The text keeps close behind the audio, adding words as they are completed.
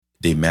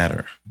they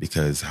matter,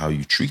 because how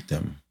you treat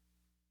them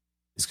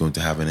is going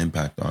to have an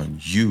impact on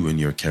you and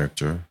your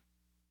character,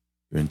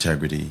 your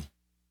integrity,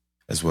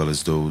 as well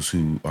as those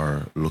who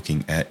are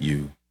looking at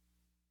you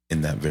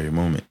in that very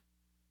moment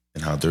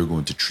and how they're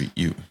going to treat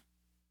you.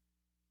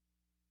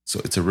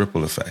 So it's a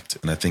ripple effect.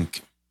 And I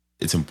think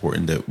it's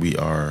important that we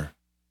are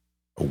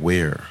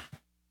aware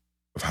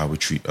of how we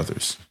treat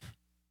others.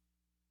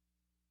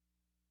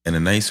 And a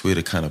nice way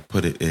to kind of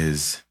put it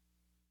is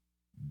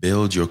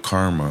build your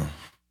karma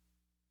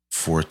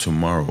for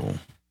tomorrow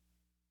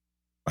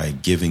by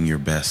giving your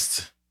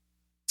best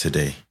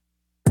today.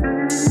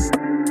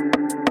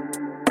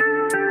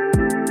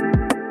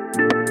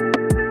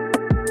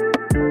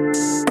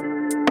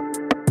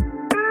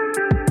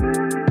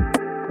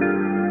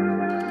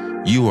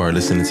 You are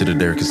listening to the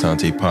Derek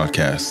Asante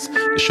podcast,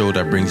 the show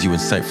that brings you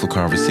insightful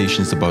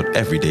conversations about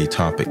everyday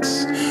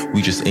topics.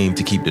 We just aim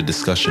to keep the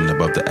discussion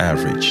above the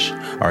average.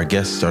 Our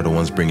guests are the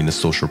ones bringing the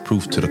social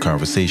proof to the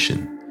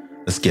conversation.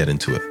 Let's get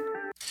into it.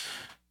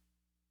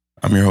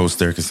 I'm your host,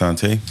 Derek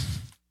Asante,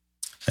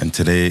 and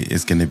today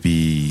is going to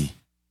be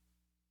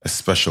a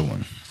special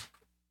one.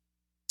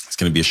 It's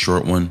going to be a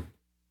short one.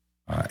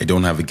 I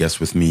don't have a guest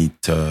with me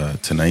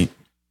tonight,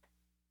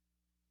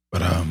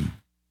 but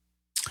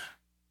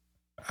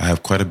I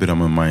have quite a bit on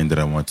my mind that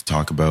I want to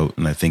talk about,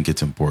 and I think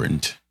it's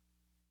important.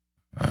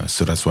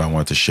 So that's why I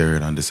want to share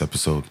it on this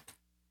episode.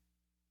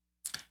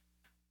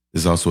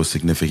 This is also a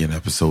significant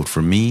episode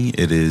for me.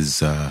 It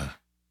is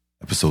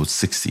episode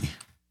 60.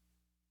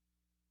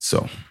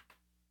 So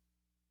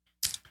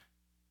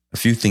a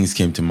few things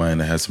came to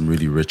mind. I had some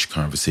really rich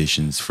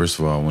conversations. First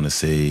of all, I want to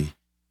say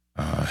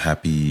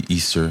happy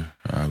Easter.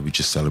 We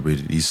just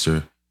celebrated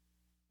Easter.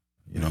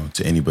 You know,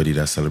 to anybody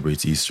that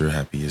celebrates Easter,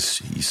 happy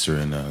Easter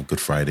and Good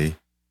Friday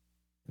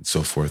and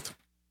so forth.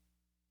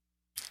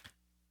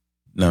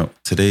 Now,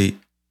 today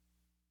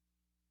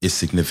is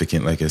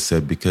significant, like I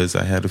said, because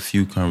I had a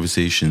few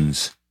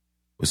conversations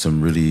with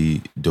some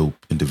really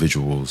dope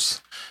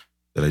individuals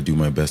that I do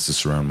my best to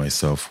surround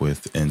myself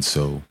with. And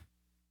so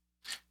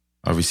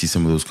obviously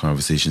some of those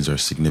conversations are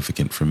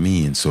significant for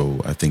me. And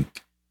so I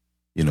think,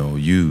 you know,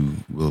 you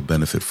will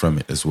benefit from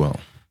it as well.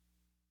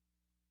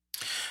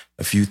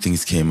 A few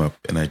things came up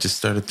and I just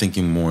started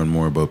thinking more and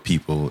more about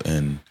people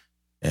and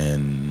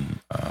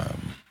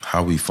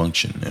how we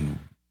function and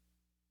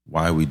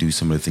why we do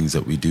some of the things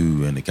that we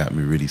do. And it got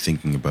me really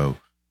thinking about,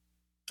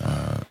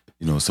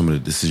 you know, some of the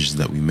decisions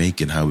that we make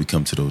and how we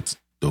come to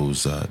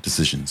those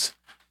decisions.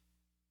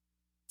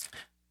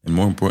 And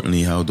more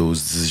importantly, how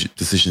those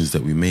decisions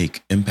that we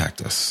make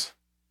impact us,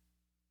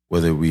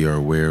 whether we are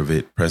aware of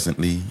it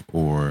presently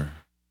or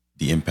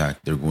the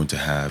impact they're going to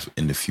have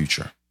in the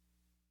future.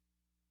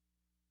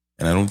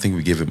 And I don't think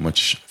we give it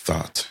much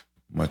thought,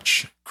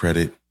 much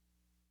credit.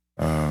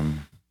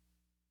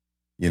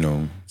 You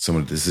know, some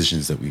of the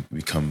decisions that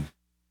we come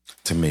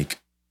to make.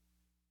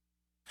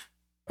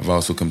 I've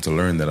also come to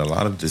learn that a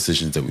lot of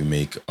decisions that we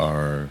make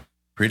are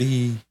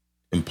pretty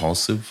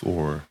impulsive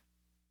or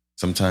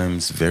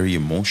sometimes very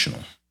emotional,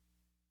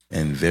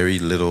 and very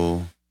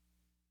little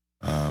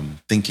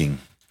thinking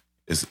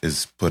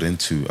is put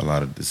into a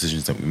lot of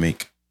decisions that we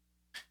make,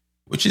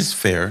 which is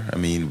fair. I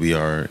mean, we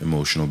are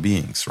emotional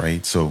beings,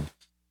 right? So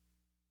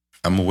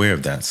I'm aware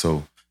of that.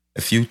 So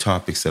a few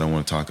topics that I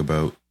want to talk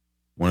about.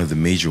 One of the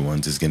major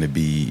ones is going to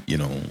be, you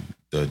know,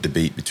 the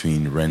debate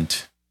between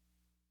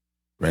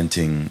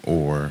renting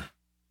or,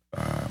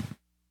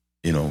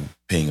 you know,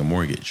 paying a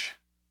mortgage.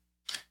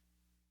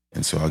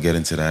 And so I'll get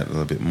into that a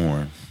little bit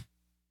more.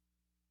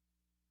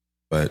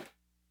 But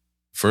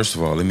first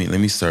of all, let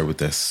me start with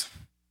this.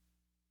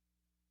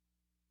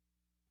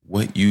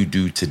 What you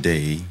do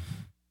today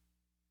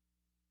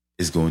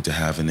is going to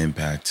have an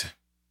impact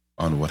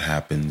on what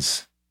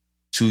happens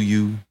to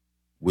you,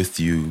 with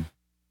you,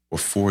 or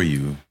for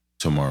you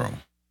tomorrow.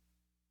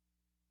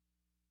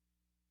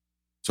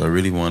 So I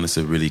really want us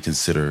to really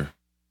consider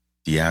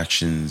the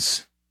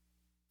actions,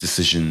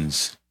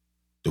 decisions,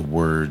 the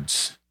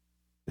words,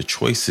 the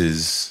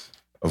choices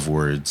of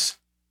words,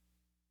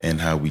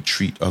 and how we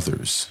treat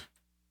others.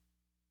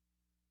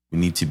 We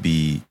need to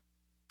be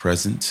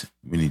present.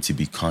 We need to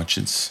be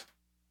conscious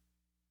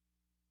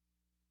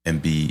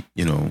and be,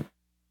 you know,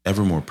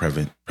 ever more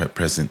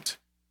present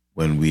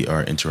when we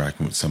are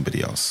interacting with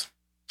somebody else.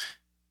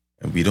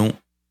 And we don't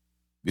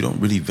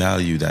really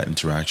value that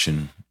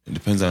interaction. It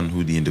depends on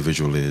who the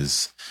individual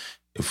is.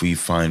 If we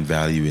find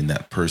value in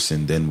that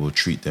person, then we'll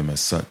treat them as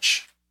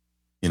such,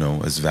 you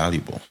know, as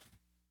valuable.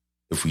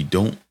 If we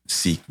don't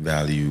seek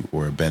value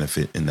or a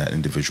benefit in that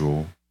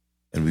individual,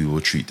 then we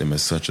will treat them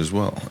as such as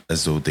well,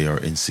 as though they are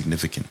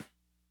insignificant.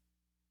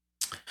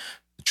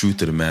 The truth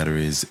of the matter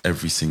is,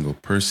 every single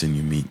person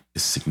you meet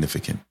is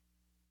significant.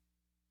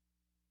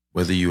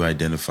 Whether you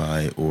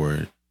identify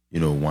or, you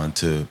know, want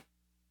to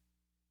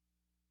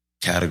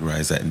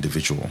categorize that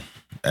individual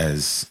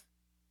as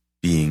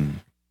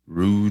being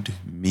rude,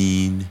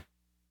 mean,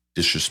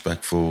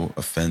 disrespectful,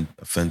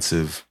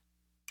 offensive,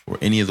 or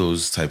any of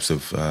those types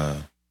of,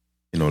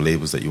 you know,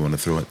 labels that you want to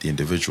throw at the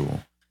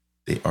individual,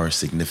 they are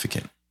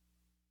significant.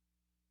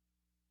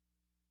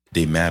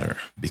 they matter,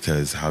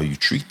 because how you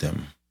treat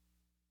them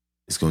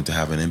is going to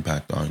have an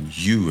impact on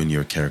you and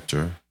your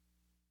character,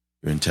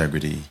 your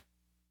integrity,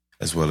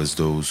 as well as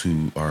those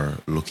who are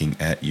looking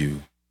at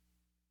you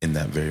in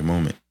that very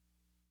moment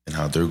and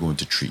how they're going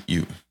to treat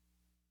you.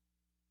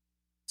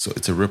 So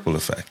it's a ripple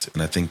effect.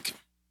 And I think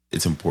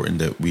it's important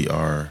that we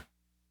are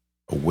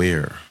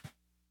aware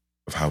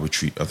of how we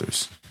treat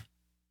others.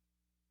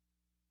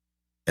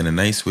 And a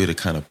nice way to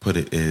kind of put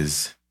it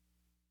is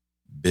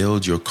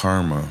build your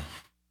karma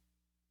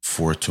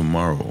for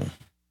tomorrow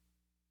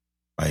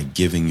by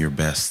giving your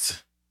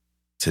best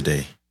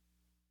today.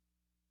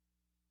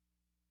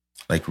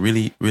 Like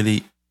really,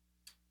 really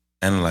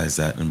analyze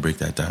that and break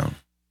that down.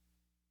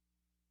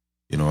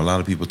 You know, a lot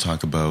of people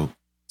talk about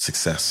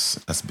success.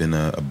 That's been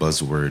a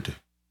buzzword.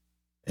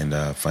 And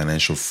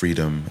financial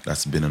freedom,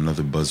 that's been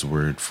another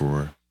buzzword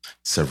for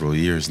several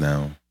years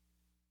now.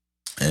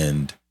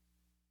 And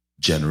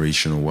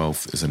generational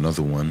wealth is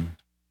another one.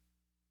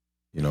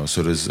 You know,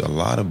 so there's a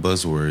lot of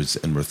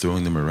buzzwords and we're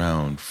throwing them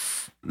around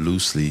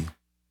loosely.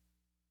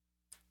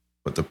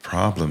 But the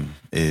problem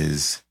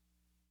is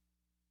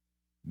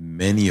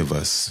many of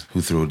us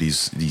who throw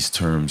these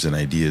terms and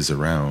ideas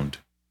around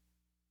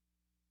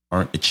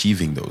aren't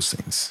achieving those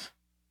things.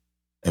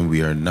 And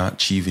we are not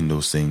achieving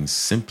those things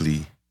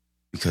simply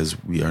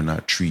because we are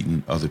not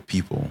treating other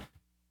people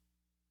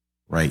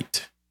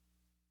right.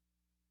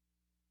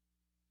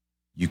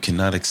 You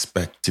cannot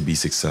expect to be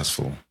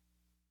successful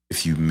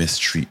if you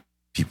mistreat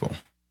people,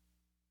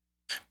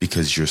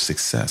 because your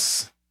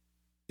success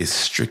is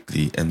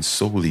strictly and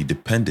solely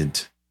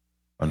dependent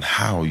on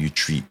how you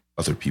treat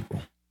other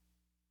people.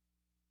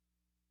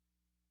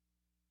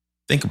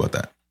 Think about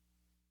that.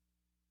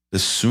 The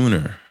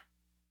sooner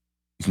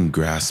you can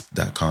grasp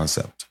that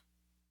concept,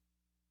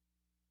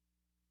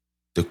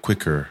 the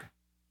quicker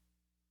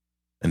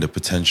and the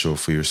potential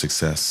for your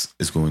success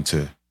is going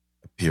to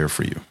appear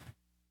for you.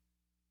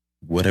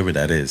 Whatever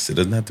that is, it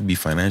doesn't have to be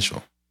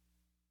financial.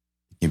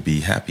 It can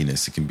be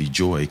happiness, it can be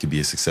joy, it could be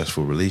a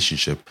successful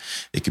relationship,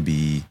 it could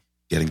be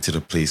getting to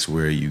the place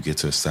where you get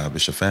to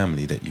establish a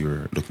family that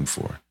you're looking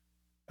for,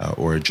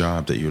 or a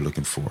job that you're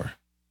looking for.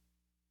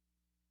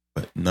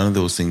 But none of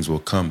those things will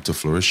come to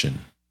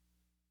fruition.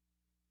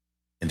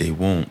 And they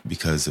won't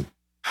because of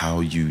how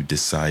you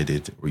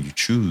decided or you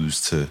choose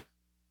to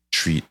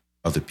treat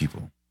other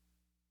people.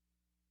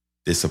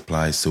 This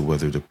applies to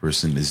whether the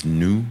person is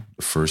new,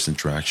 the first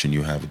interaction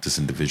you have with this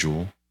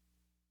individual,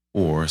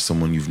 or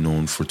someone you've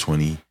known for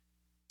 20,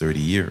 30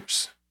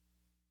 years.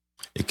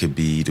 It could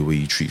be the way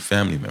you treat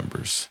family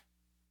members,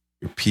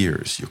 your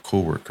peers, your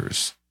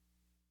coworkers.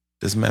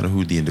 Doesn't matter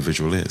who the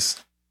individual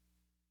is.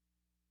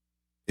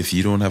 If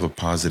you don't have a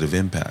positive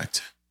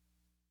impact,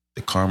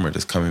 the karma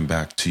that's coming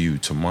back to you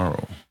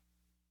tomorrow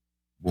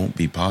won't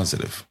be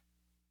positive.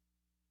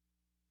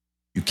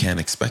 You can't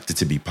expect it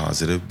to be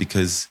positive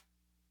because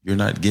you're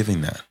not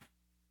giving that.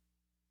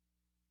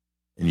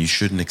 And you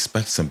shouldn't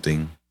expect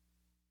something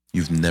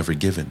you've never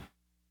given.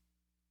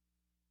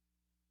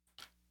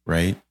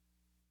 Right?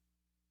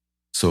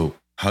 So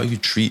how you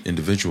treat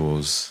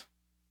individuals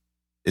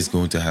is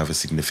going to have a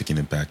significant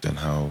impact on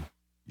how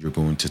you're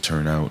going to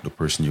turn out, the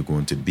person you're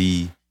going to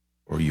be,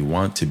 or you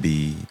want to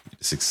be,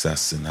 the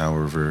success and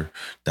however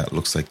that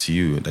looks like to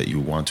you that you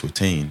want to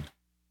attain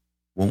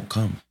won't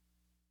come.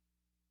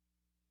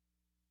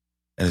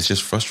 And it's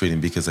just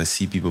frustrating because I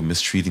see people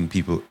mistreating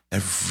people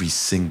every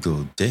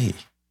single day.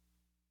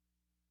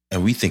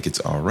 And we think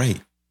it's all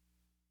right.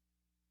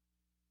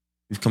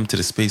 We've come to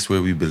the space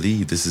where we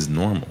believe this is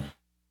normal.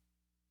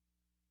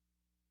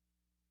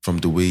 From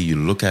the way you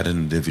look at an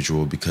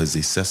individual because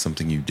they said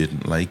something you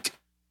didn't like,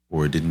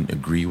 or didn't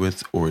agree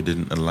with, or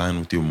didn't align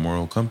with your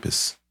moral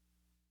compass.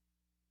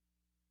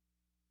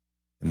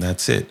 And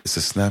that's it. It's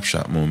a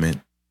snapshot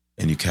moment,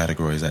 and you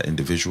categorize that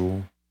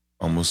individual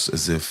almost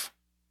as if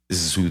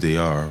this is who they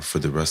are for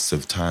the rest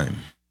of time.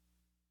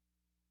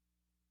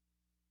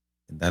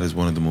 And that is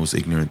one of the most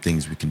ignorant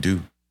things we can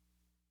do.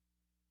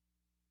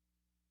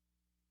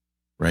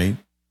 Right?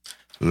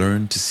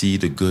 Learn to see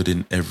the good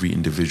in every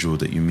individual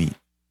that you meet.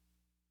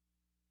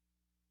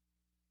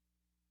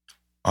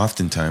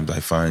 Oftentimes, I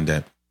find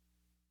that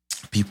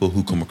people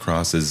who come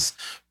across as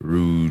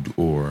rude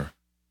or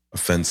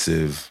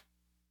offensive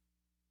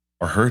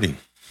are hurting.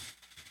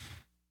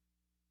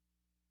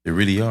 They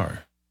really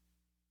are.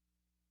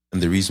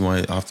 And the reason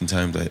why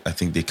oftentimes I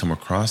think they come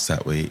across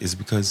that way is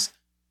because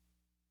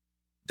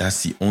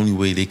that's the only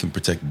way they can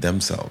protect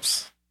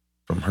themselves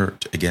from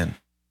hurt again.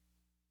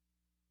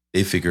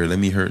 They figure, let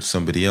me hurt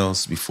somebody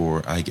else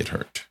before I get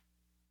hurt.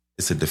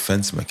 It's a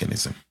defense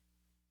mechanism.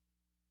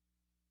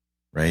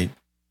 Right?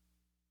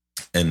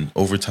 And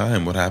over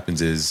time, what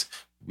happens is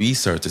we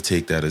start to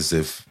take that as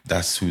if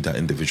that's who that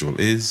individual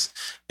is.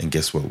 And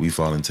guess what? We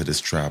fall into this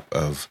trap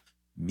of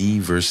me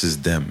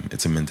versus them.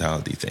 It's a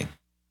mentality thing.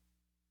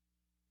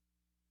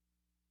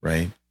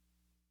 Right?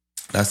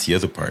 That's the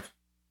other part.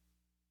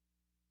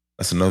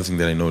 That's another thing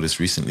that I noticed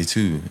recently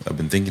too. I've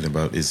been thinking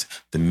about is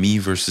the me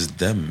versus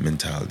them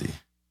mentality.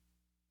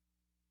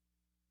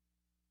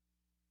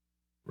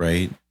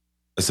 Right?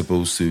 as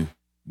opposed to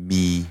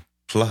me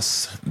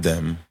plus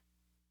them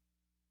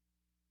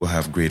will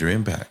have greater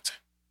impact.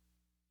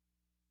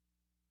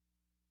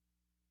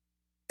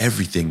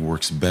 Everything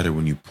works better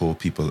when you pull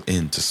people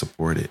in to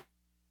support it.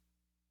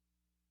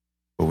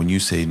 But when you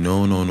say,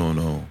 no, no, no,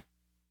 no,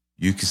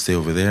 you can stay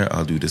over there,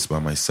 I'll do this by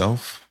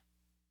myself.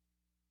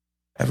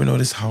 Ever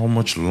notice how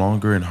much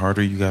longer and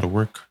harder you got to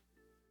work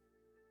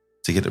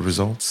to get the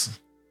results?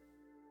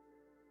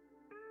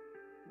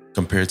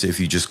 Compared to if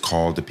you just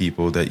called the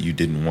people that you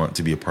didn't want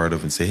to be a part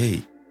of and say,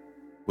 hey,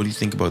 what do you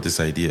think about this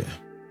idea?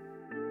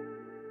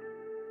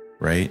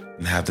 Right?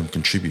 And have them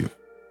contribute.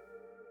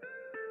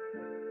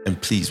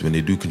 And please, when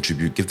they do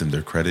contribute, give them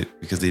their credit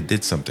because they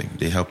did something.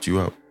 They helped you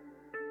out.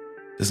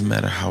 Doesn't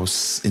matter how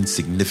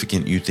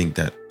insignificant you think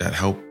that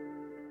help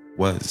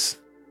was.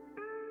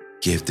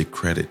 Give the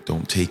credit.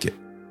 Don't take it.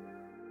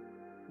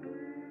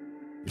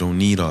 You don't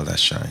need all that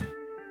shine.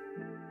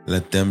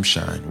 Let them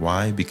shine.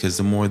 Why? Because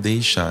the more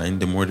they shine,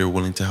 the more they're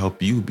willing to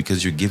help you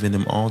because you're giving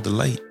them all the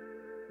light.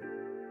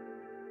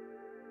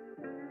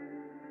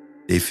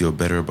 They feel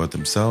better about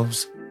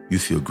themselves. You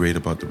feel great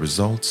about the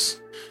results.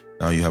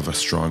 Now you have a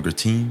stronger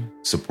team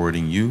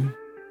supporting you,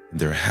 and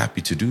they're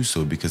happy to do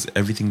so because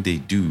everything they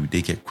do,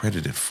 they get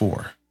credited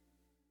for.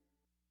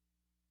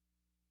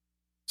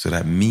 So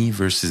that me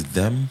versus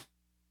them,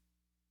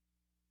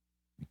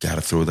 you got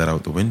to throw that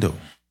out the window.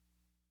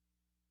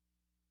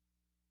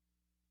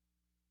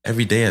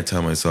 Every day I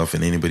tell myself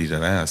and anybody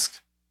that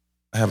asks,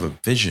 I have a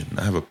vision,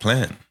 I have a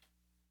plan,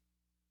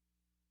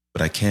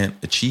 but I can't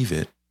achieve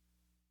it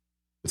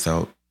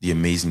without the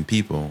amazing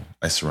people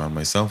I surround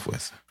myself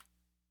with.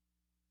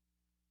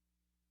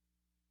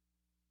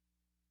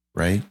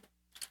 Right?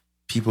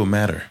 People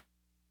matter.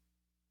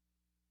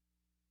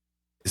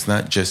 It's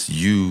not just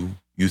you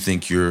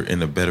think you're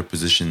in a better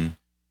position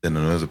than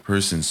another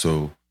person,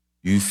 so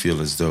you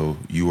feel as though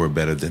you are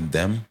better than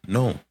them.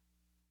 No,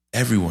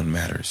 everyone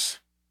matters.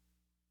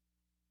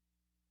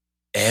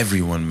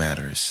 Everyone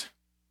matters.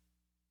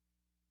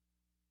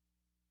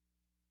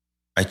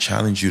 I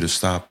challenge you to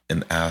stop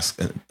and ask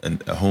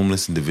a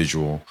homeless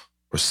individual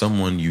or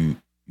someone you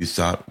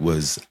thought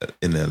was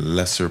in a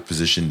lesser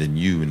position than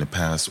you in the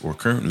past or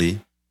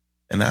currently,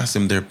 and ask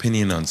them their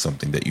opinion on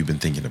something that you've been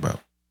thinking about.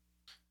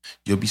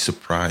 You'll be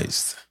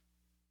surprised.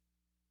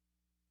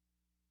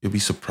 You'll be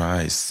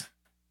surprised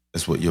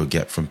as what you'll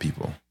get from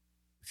people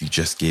if you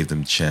just gave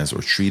them a chance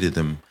or treated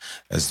them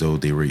as though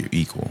they were your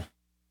equal.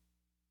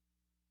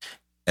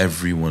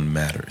 Everyone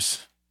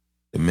matters.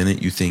 The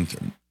minute you think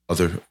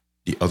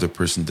the other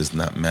person does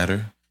not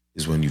matter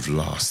is when you've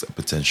lost a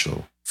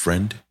potential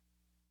friend,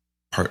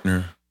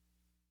 partner,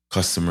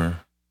 customer,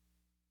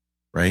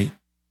 right?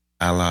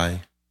 Ally,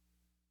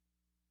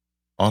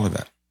 all of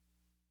that.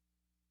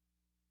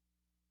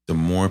 The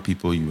more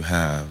people you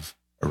have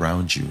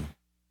around you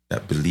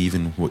that believe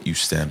in what you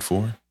stand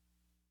for,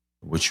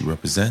 what you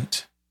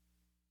represent,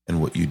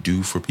 and what you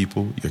do for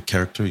people, your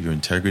character, your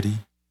integrity,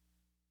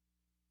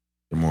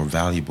 the more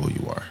valuable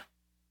you are.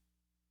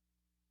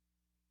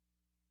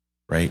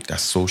 Right?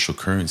 That's social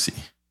currency.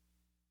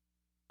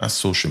 Not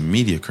social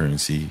media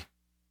currency,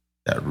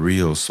 that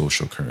real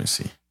social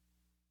currency.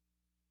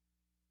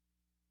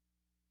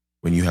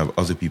 When you have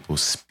other people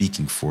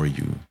speaking for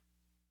you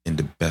in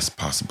the best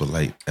possible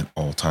light at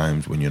all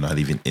times when you're not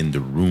even in the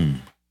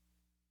room.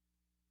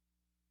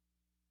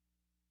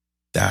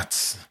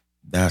 That's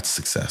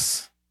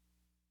success.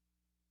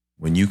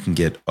 When you can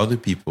get other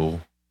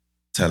people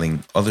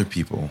telling other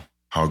people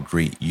how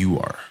great you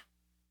are.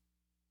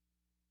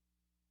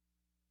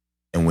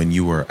 And when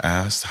you are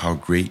asked how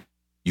great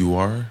you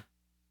are,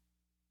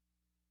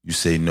 you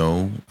say,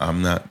 no,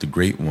 I'm not the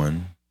great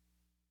one.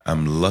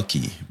 I'm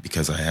lucky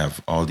because I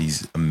have all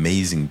these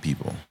amazing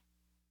people,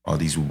 all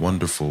these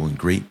wonderful and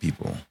great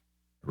people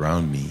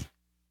around me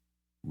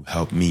who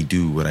help me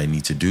do what I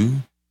need to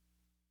do.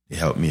 They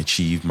help me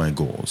achieve my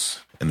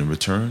goals. And in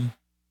return,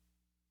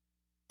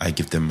 I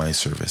give them my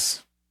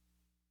service.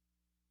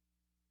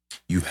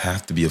 You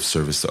have to be of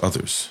service to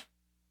others.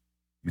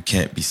 You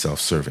can't be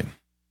self-serving.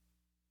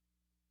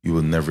 You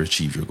will never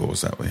achieve your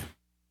goals that way.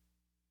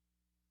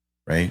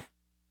 Right?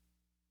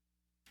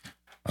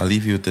 I'll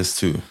leave you with this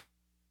too.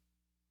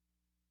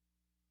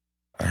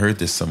 I heard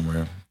this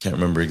somewhere. Can't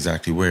remember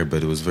exactly where,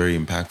 but it was very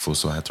impactful,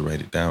 so I had to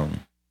write it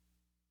down.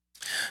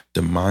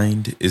 The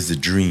mind is the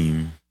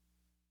dream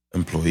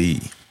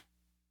employee.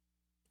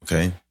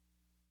 Okay?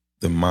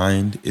 The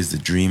mind is the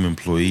dream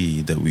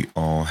employee that we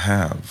all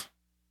have,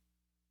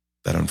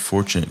 that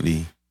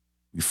unfortunately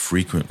we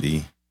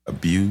frequently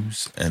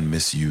abuse and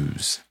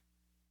misuse.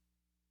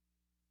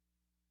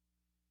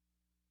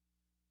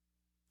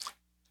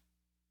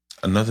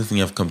 Another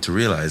thing I've come to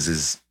realize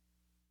is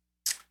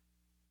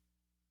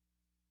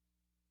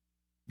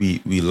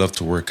we love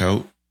to work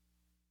out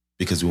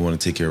because we want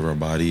to take care of our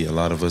body. A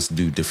lot of us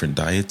do different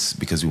diets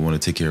because we want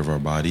to take care of our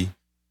body,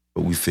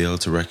 but we fail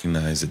to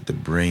recognize that the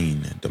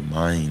brain, the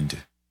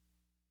mind,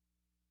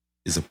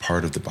 is a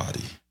part of the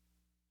body.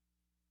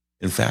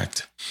 In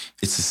fact,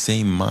 it's the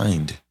same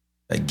mind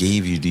that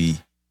gave you the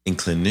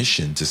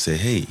inclination to say,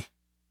 hey,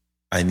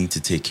 I need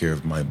to take care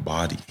of my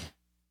body.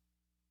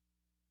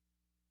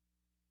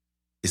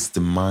 It's the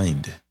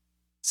mind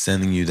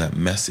sending you that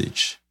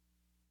message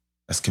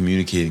that's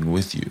communicating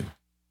with you,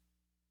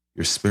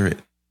 your spirit,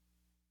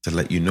 to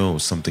let you know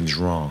something's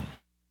wrong.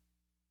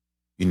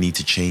 You need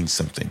to change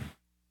something.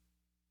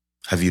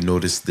 Have you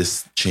noticed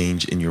this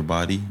change in your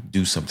body?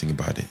 Do something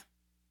about it.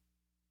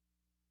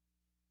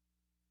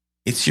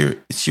 It's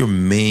your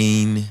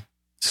main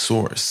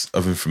source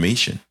of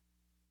information.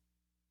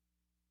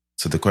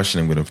 So the question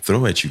I'm going to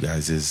throw at you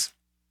guys is,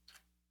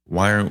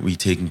 why aren't we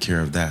taking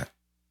care of that?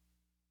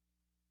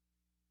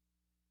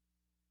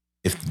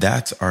 If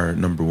that's our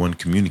number one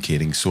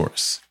communication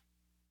source,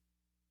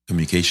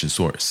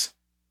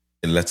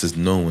 it lets us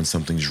know when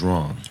something's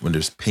wrong, when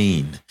there's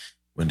pain,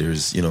 when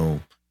there's,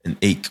 an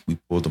ache, we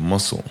pull the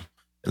muscle.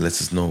 It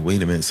lets us know,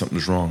 wait a minute,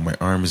 something's wrong. My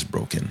arm is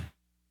broken.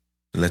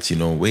 It lets you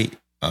know, wait,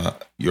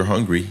 you're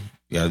hungry.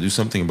 You got to do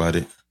something about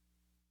it,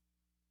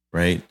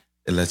 right?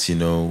 It lets you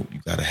know you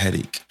got a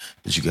headache,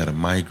 that you got a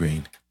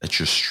migraine, that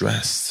you're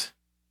stressed.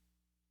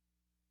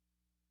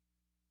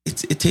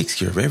 It takes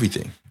care of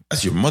everything.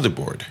 That's your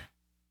motherboard.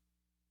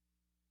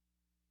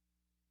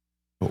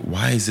 But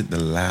why is it the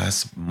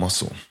last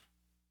muscle,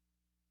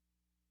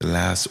 the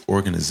last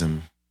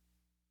organism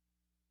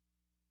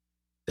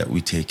that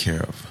we take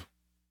care of,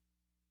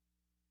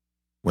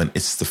 when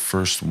it's the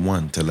first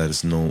one to let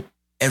us know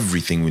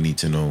everything we need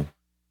to know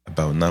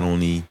about not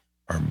only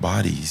our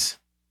bodies,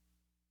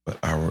 but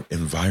our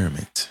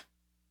environment?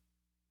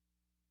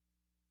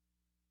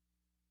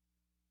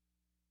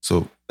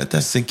 So let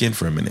that sink in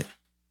for a minute.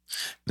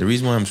 The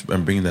reason why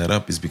I'm bringing that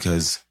up is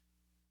because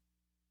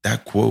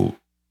that quote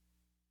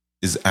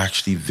is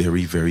actually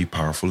very, very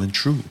powerful and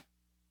true.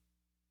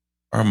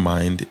 Our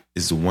mind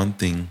is the one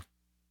thing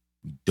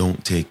we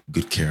don't take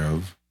good care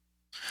of.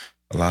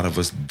 A lot of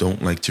us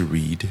don't like to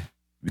read.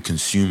 We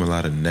consume a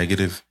lot of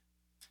negative,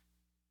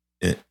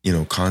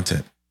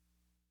 content.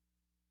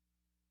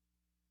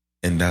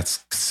 And that's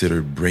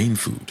considered brain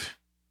food.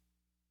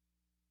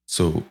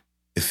 So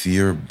if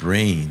your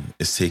brain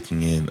is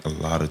taking in a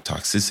lot of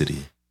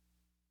toxicity,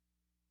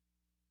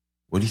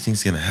 what do you think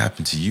is going to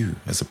happen to you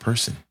as a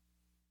person?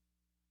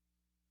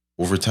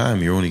 Over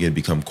time, you're only going to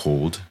become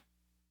cold,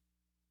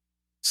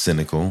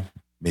 cynical,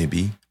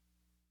 maybe,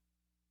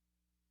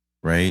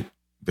 right?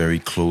 Very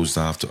closed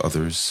off to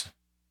others,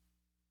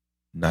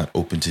 not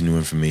open to new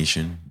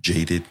information,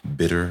 jaded,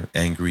 bitter,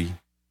 angry,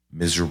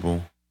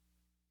 miserable.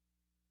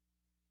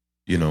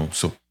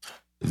 So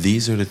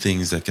these are the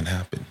things that can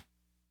happen.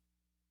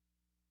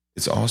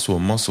 It's also a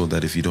muscle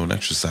that if you don't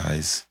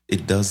exercise,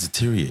 it does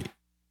deteriorate.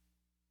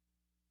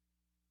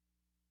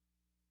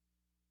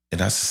 And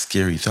that's a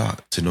scary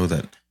thought, to know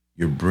that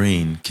your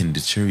brain can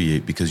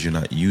deteriorate because you're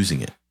not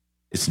using it.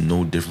 It's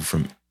no different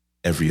from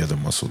every other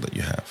muscle that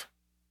you have.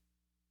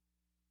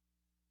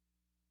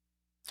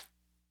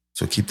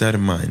 So keep that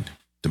in mind.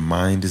 The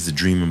mind is the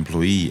dream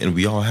employee, and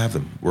we all have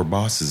them. We're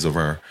bosses of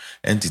our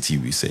entity,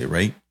 we say,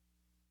 right?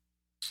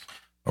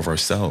 Of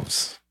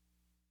ourselves.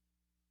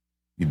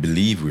 We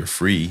believe we're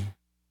free.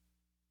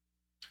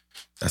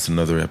 That's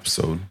another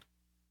episode.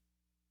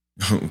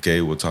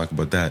 Okay, we'll talk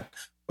about that.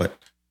 But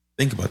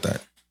think about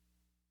that.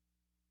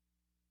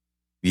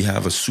 We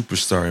have a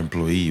superstar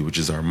employee, which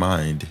is our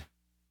mind,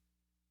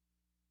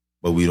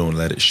 but we don't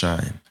let it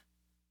shine.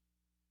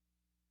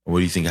 What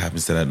do you think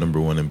happens to that number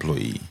one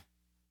employee?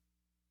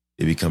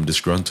 They become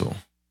disgruntled.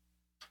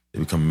 They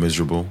become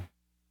miserable.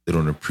 They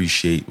don't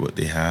appreciate what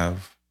they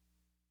have.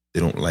 They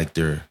don't like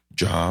their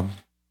job.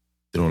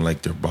 They don't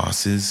like their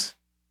bosses.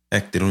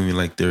 Heck, they don't even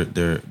like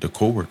their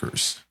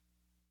coworkers.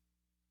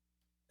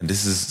 And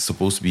this is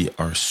supposed to be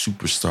our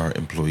superstar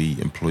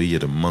employee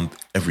of the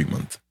month, every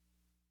month.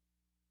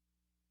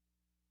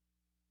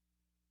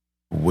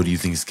 What do you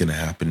think is going to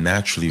happen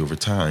naturally over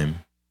time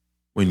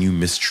when you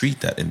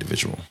mistreat that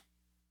individual?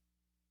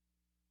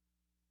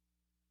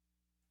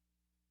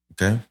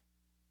 Okay?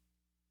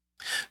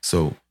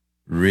 So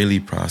really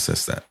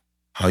process that.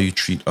 How you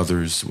treat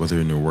others, whether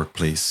in your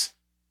workplace,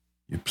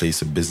 your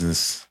place of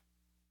business,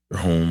 your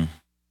home,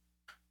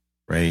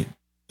 right?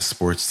 A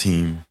sports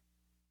team.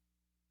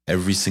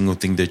 Every single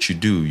thing that you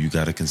do, you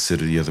got to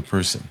consider the other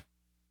person.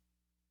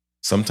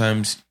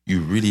 Sometimes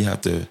you really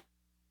have to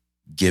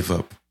give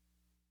up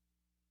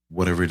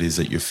whatever it is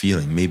that you're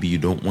feeling. Maybe you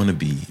don't want to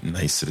be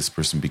nice to this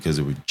person because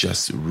they were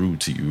just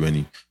rude to you, and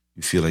you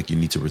feel like you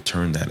need to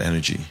return that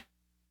energy.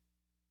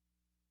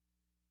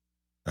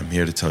 I'm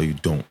here to tell you,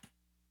 don't.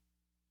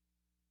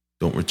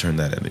 Don't return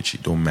that energy.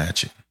 Don't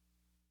match it.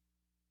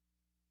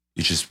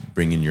 You're just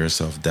bringing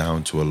yourself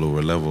down to a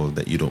lower level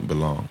that you don't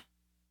belong.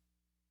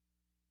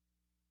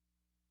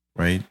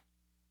 Right?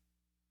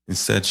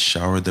 Instead,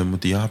 shower them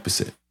with the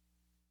opposite.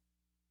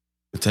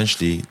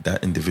 Potentially,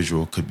 that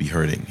individual could be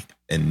hurting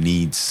and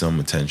needs some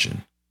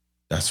attention.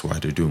 That's why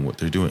they're doing what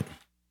they're doing.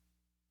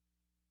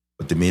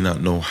 But they may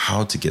not know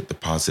how to get the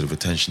positive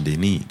attention they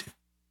need.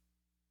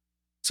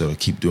 So they'll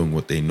keep doing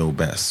what they know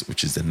best,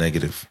 which is the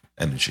negative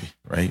energy,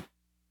 right?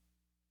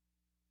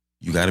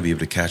 You got to be able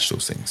to catch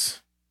those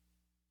things.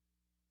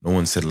 No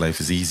one said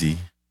life is easy.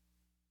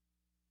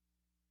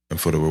 And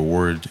for the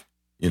reward,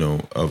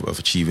 of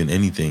achieving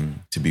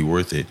anything to be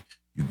worth it,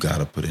 you got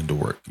to put into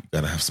work. You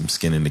got to have some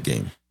skin in the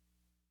game.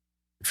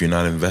 If you're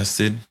not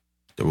invested,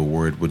 the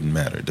reward wouldn't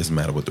matter. It doesn't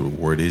matter what the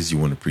reward is. You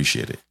won't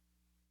appreciate it.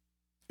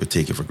 You'll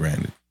take it for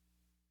granted.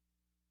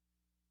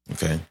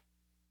 Okay.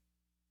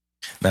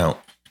 Now,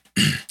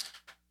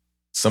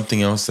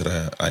 something else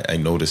that I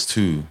noticed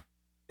too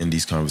in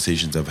these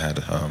conversations I've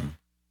had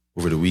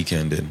over the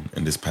weekend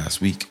and this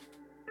past week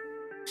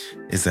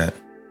is that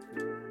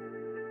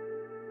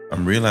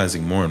I'm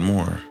realizing more and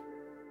more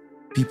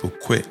people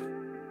quit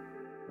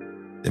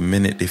the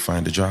minute they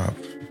find a job.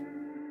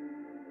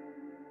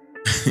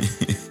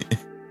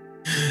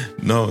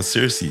 No,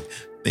 seriously,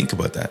 think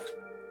about that.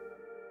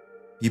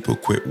 People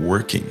quit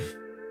working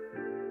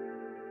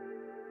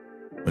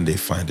when they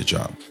find a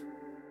job.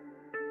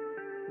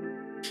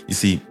 You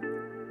see,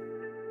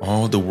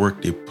 all the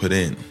work they put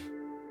in,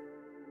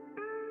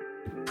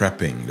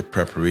 the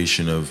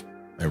preparation of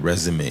my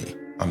resume,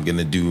 I'm going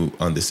to do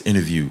on this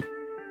interview,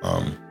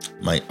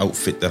 my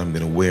outfit that I'm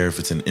going to wear if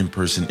it's an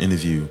in-person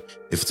interview,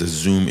 if it's a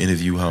Zoom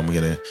interview, how I'm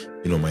going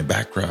to, my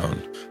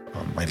background,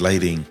 my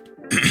lighting.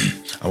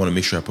 I want to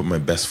make sure I put my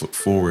best foot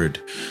forward.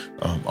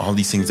 All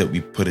these things that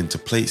we put into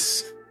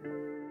place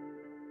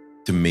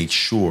to make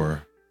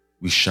sure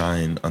we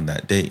shine on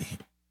that day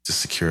to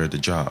secure the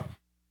job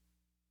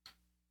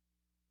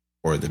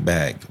or the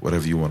bag,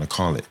 whatever you want to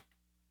call it.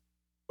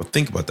 But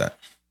think about that.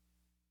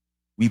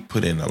 We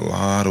put in a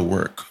lot of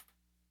work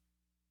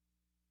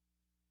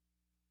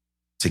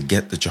to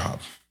get the job.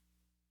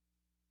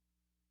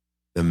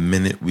 The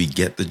minute we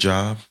get the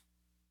job,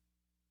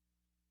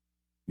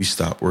 we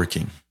stop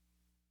working.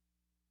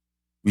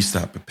 We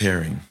stop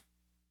preparing.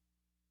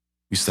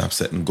 We stop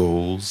setting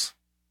goals.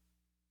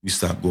 We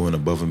stop going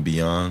above and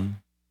beyond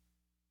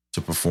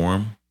to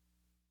perform.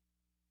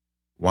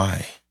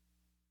 Why?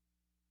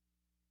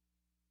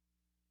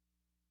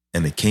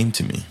 And it came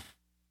to me.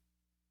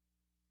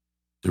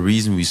 The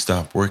reason we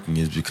stopped working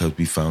is because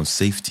we found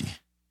safety.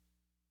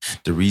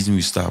 The reason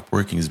we stopped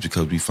working is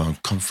because we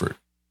found comfort.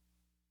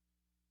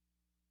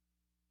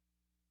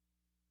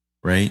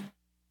 Right?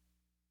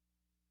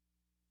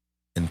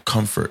 And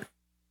comfort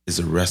is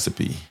a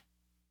recipe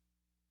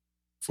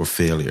for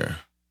failure.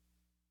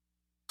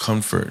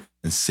 Comfort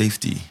and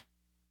safety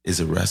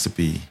is a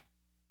recipe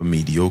for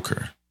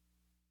mediocre.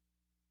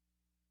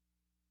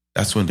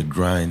 That's when the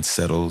grind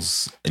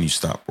settles and you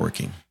stop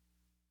working.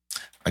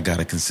 I got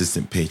a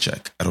consistent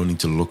paycheck. I don't need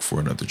to look for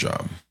another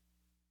job.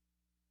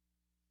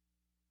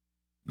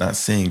 Not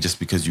saying just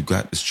because you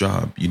got this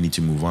job, you need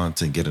to move on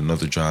to get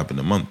another job in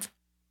a month.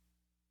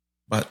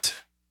 But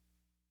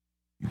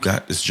you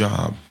got this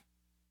job,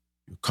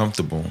 you're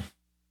comfortable,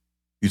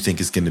 you think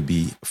it's going to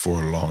be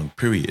for a long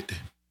period.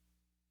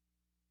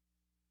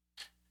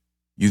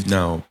 You've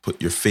now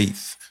put your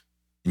faith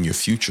in your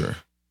future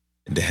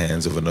in the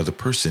hands of another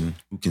person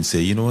who can say,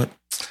 you know what,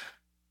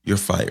 you're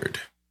fired.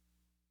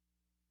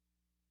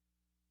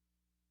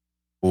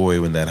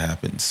 Boy, when that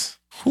happens,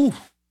 when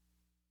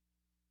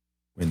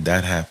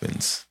that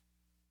happens,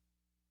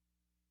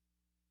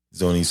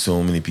 there's only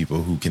so many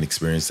people who can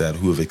experience that,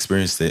 who have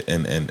experienced it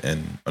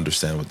and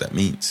understand what that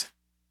means.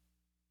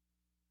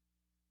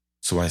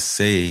 So I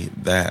say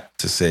that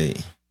to say,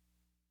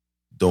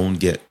 don't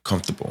get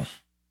comfortable.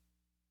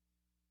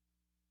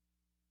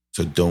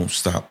 So don't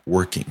stop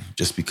working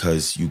just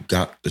because you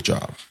got the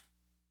job.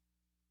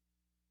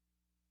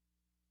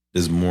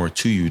 There's more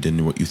to you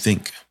than what you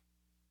think.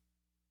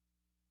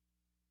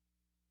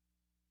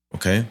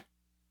 Okay?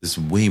 There's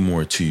way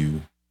more to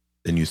you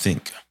than you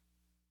think.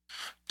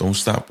 Don't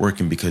stop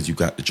working because you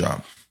got the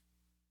job.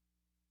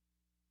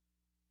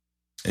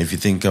 And if you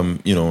think I'm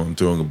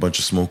throwing a bunch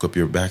of smoke up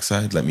your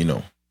backside, let me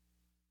know.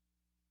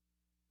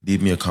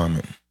 Leave me a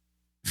comment.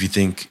 If you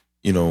think,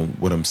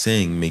 what I'm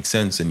saying makes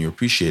sense and you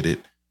appreciate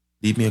it,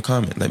 leave me a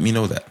comment. Let me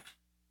know that.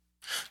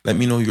 Let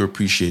me know you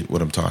appreciate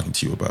what I'm talking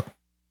to you about.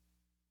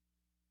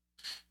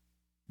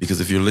 Because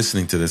if you're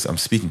listening to this, I'm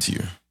speaking to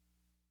you.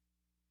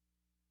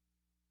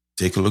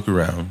 Take a look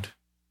around.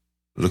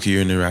 Look at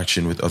your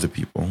interaction with other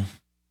people.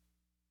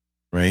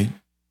 Right?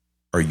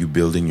 Are you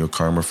building your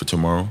karma for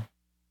tomorrow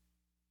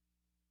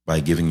by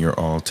giving your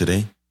all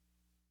today?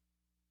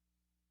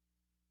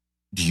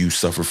 Do you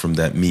suffer from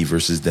that me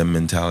versus them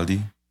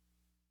mentality?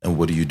 And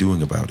what are you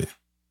doing about it?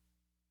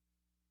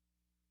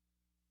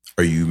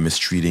 Are you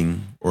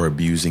mistreating or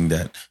abusing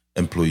that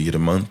employee of the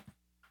month,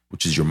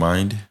 which is your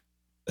mind,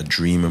 a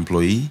dream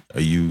employee?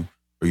 Are you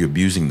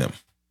abusing them?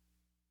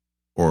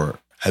 Or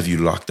have you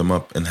locked them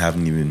up and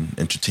haven't even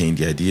entertained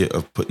the idea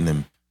of putting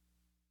them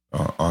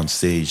on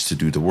stage to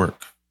do the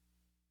work?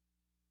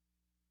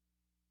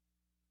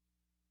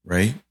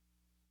 Right?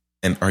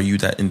 And are you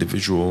that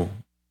individual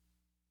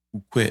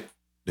who quit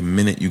the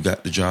minute you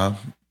got the job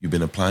you've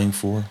been applying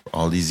for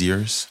all these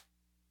years?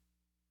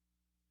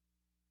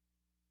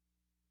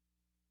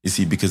 You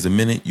see, because the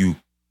minute you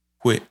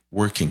quit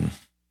working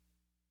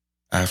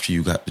after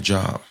you got the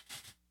job,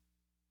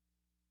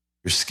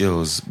 your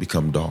skills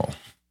become dull.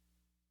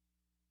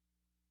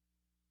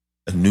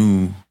 A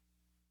new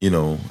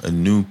a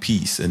new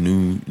piece, a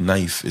new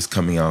knife is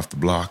coming off the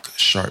block,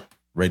 sharp,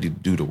 ready to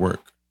do the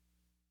work.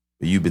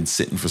 But you've been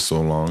sitting for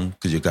so long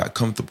because you got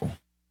comfortable.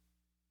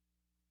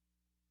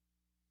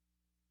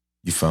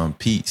 You found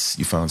peace.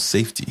 You found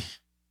safety.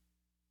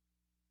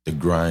 The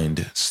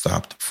grind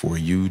stopped for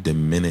you the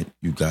minute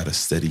you got a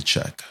steady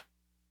check.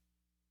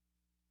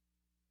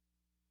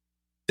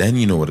 Then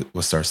you know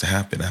what starts to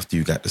happen after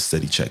you got the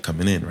steady check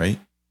coming in, right?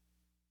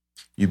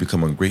 You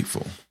become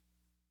ungrateful.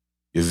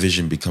 Your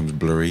vision becomes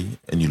blurry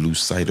and you lose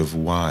sight of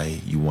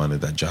why you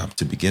wanted that job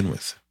to begin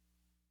with.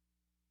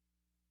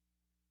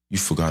 You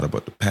forgot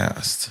about the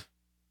past.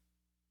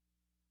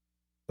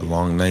 The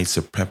long nights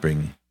of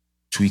prepping,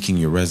 tweaking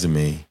your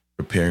resume,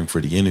 preparing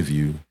for the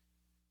interview,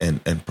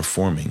 and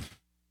performing.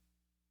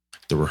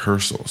 The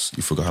rehearsals,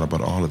 you forgot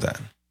about all of that.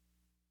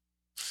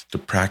 The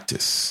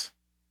practice,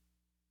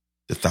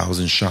 the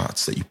 1,000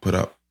 shots that you put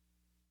up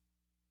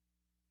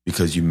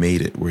because you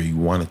made it where you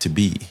wanted to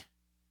be.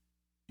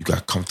 You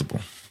got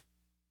comfortable.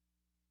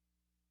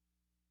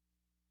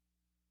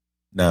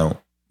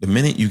 Now, the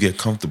minute you get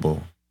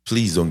comfortable,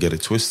 please don't get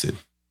it twisted.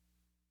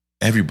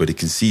 Everybody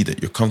can see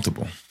that you're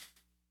comfortable.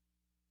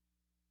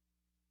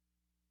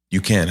 You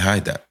can't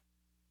hide that.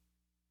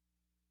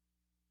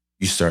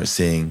 You start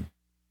saying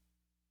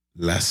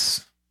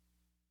less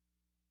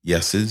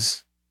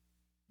yeses,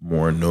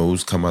 more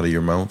no's come out of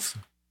your mouth.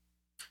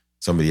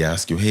 Somebody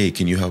asks you, hey,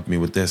 can you help me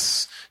with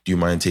this? Do you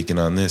mind taking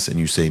on this? And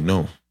you say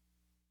no.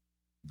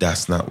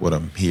 That's not what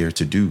I'm here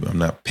to do. I'm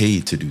not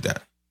paid to do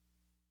that.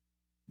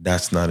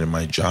 That's not in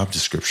my job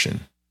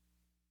description.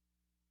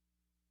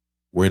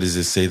 Where does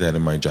it say that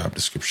in my job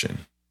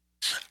description?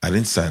 I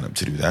didn't sign up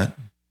to do that.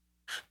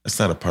 That's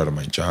not a part of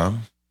my job.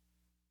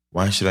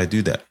 Why should I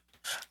do that?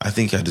 I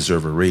think I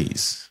deserve a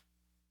raise.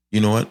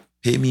 You know what?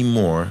 Pay me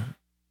more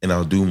and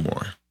I'll do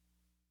more.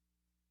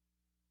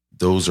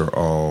 Those are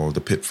all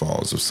the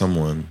pitfalls of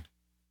someone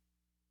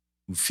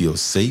who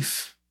feels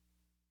safe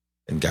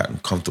and gotten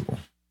comfortable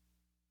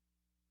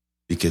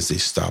because they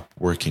stopped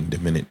working the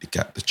minute they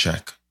got the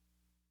check.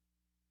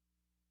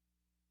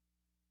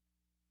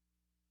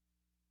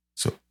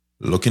 So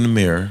look in the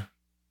mirror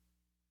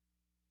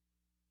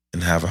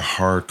and have a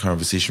hard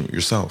conversation with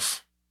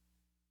yourself.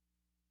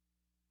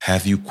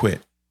 Have you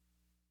quit?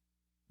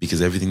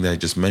 Because everything that I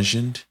just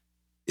mentioned,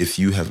 if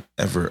you have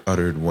ever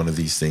uttered one of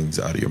these things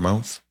out of your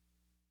mouth,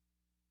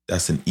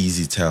 that's an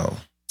easy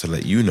tell to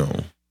let you know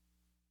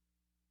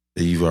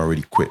that you've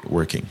already quit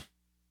working.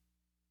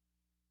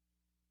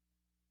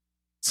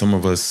 Some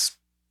of us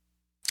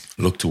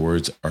look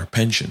towards our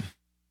pension.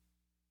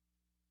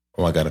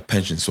 Oh, I got a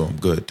pension, so I'm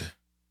good.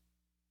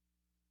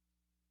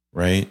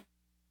 Right?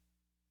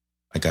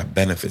 I got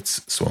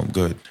benefits, so I'm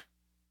good.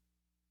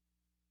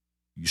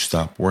 You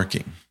stop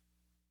working.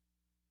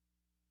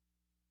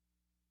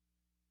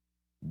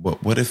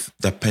 But what if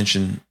that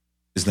pension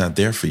is not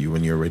there for you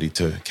when you're ready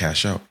to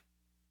cash out?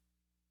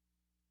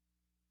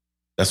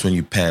 That's when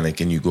you panic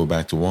and you go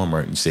back to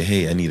Walmart and say,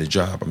 hey, I need a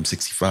job. I'm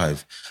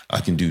 65.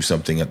 I can do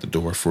something at the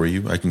door for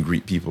you. I can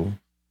greet people.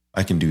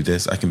 I can do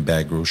this. I can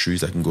bag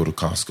groceries. I can go to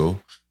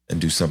Costco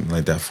and do something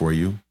like that for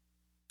you.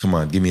 Come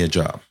on, give me a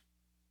job.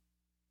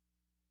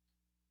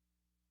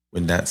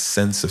 When that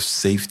sense of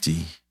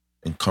safety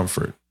and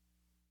comfort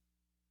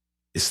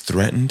is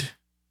threatened,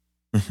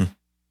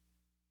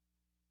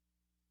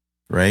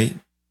 right?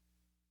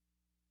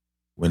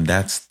 When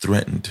that's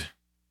threatened,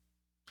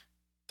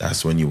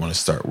 that's when you want to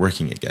start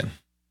working again.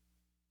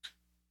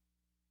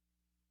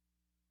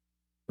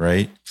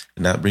 Right?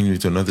 And that brings me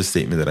to another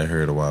statement that I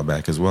heard a while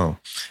back as well.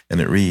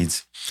 And it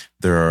reads,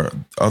 there are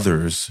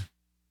others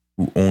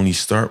who only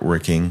start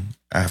working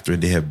after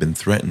they have been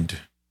threatened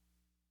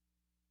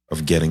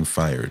of getting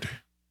fired.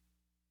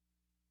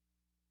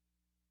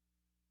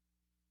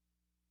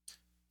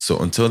 So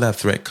until that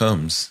threat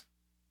comes,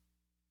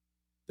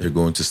 they're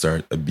going to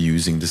start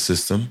abusing the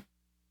system,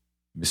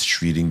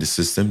 mistreating the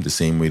system the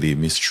same way they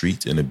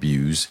mistreat and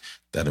abuse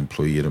that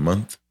employee of the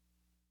month,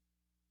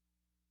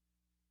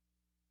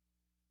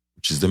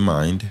 which is the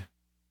mind.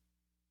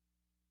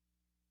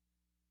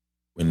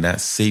 When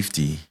that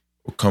safety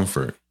or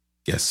comfort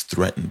gets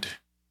threatened,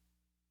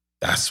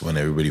 that's when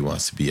everybody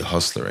wants to be a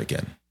hustler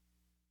again.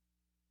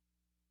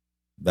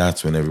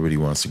 That's when everybody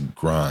wants to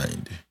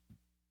grind.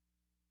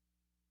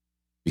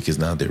 Because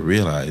now they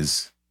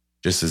realize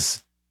just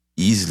as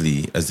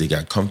easily as they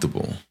got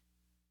comfortable,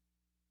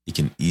 it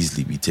can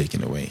easily be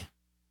taken away.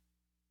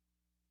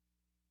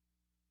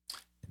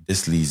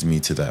 This leads me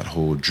to that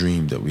whole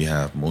dream that we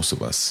have, most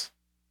of us,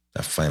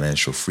 that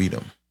financial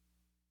freedom.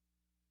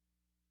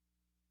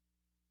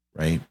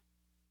 Right?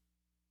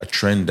 A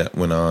trend that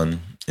went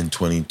on in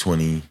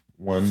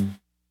 2021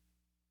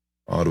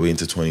 all the way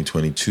into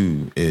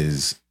 2022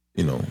 is,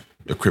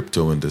 the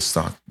crypto and the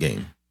stock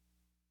game.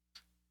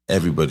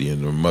 Everybody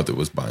and their mother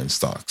was buying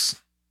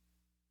stocks.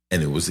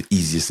 And it was the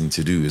easiest thing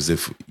to do, as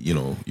if,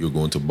 you're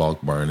going to Bulk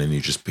Barn and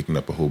you're just picking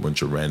up a whole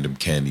bunch of random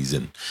candies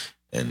and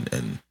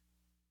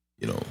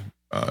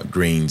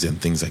grains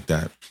and things like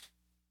that.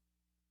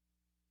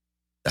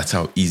 That's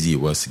how easy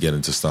it was to get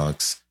into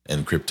stocks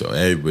and crypto.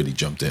 Everybody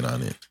jumped in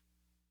on it.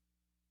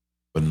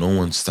 But no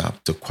one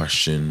stopped to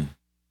question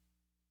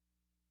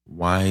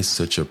why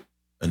such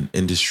an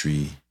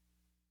industry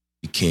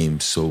became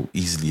so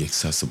easily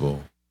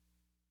accessible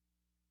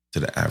to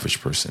the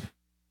average person.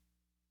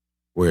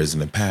 Whereas in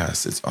the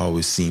past, it's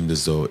always seemed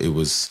as though it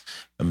was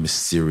a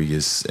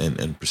mysterious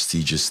and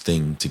prestigious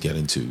thing to get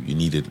into. You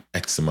needed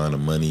X amount of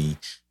money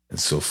and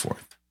so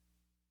forth.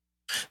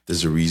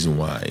 There's a reason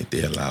why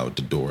they allowed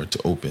the door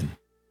to open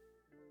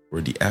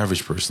for the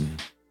average person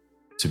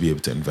to be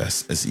able to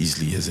invest as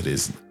easily as it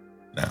is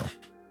now.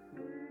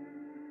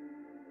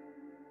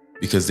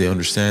 Because they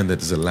understand that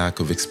there's a lack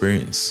of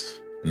experience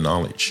and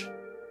knowledge.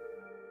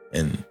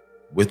 And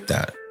with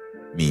that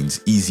means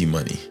easy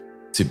money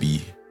to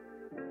be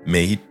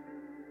made,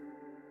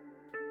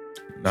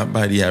 not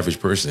by the average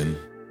person,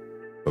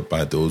 but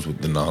by those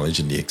with the knowledge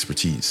and the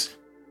expertise.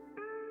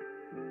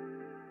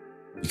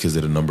 Because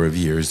of the number of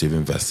years they've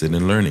invested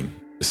in learning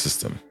the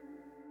system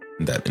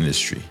in that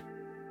industry.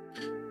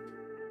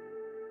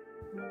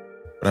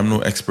 But I'm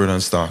no expert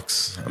on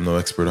stocks. I'm no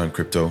expert on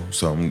crypto,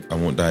 so I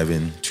won't dive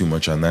in too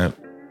much on that.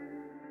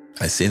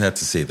 I say that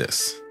to say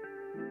this.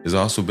 There's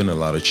also been a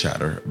lot of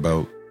chatter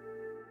about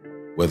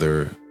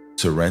whether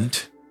to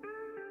rent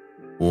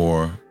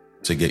or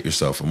to get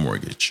yourself a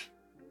mortgage.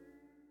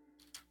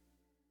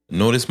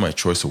 Notice my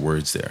choice of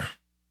words there.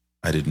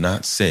 I did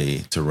not say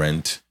to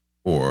rent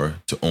or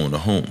to own a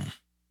home,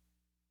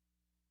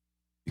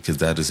 because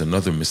that is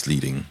another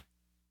misleading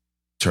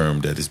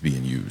term that is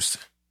being used.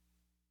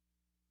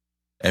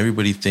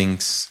 Everybody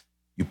thinks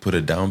you put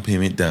a down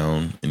payment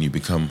down and you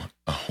become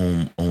a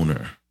home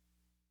owner.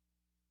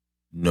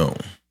 No,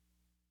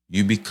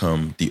 you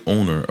become the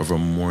owner of a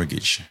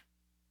mortgage,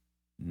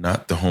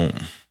 not the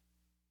home.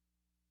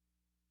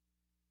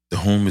 The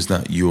home is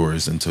not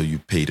yours until you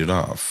paid it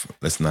off.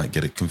 Let's not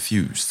get it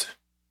confused.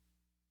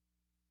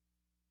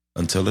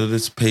 Until it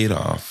is paid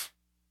off,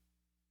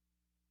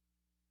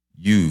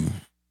 you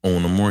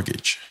own a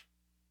mortgage.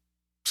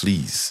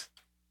 Please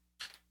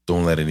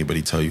don't let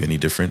anybody tell you any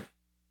different,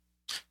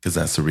 because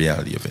that's the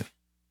reality of it.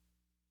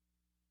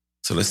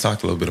 So let's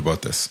talk a little bit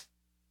about this.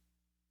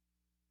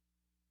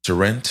 To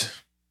rent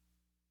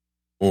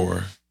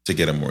or to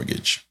get a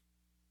mortgage.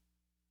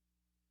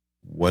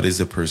 What is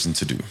a person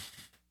to do?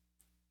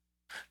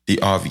 The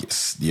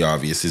obvious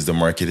is the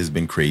market has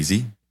been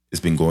crazy.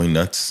 It's been going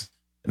nuts,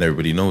 and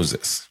everybody knows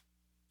this.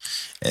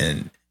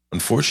 And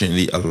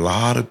unfortunately, a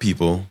lot of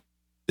people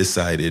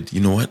decided, you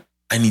know what?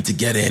 I need to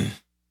get in.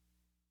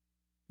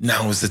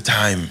 Now is the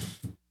time.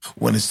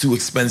 When it's too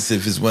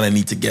expensive is when I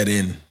need to get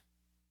in.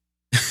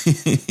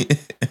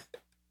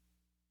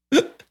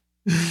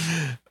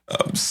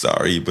 I'm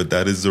sorry, but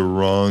that is the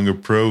wrong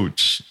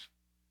approach.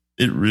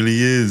 It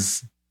really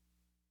is.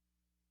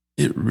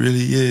 It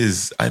really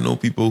is. I know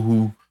people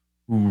who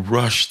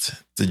rushed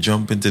to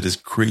jump into this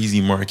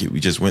crazy market we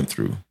just went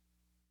through.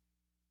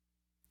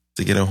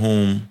 To get a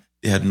home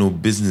they had no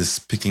business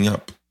picking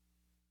up.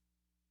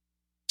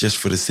 Just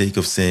for the sake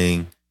of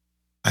saying,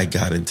 I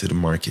got into the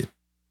market.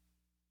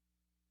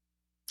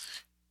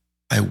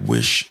 I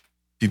wish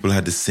people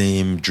had the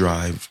same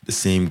drive, the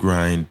same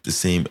grind, the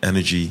same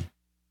energy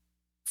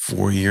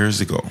 4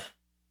 years ago.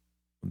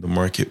 The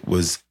market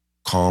was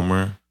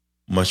calmer,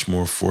 much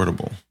more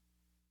affordable.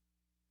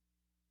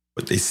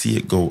 But they see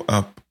it go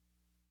up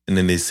and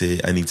then they say,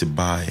 I need to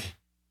buy.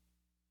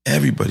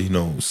 Everybody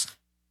knows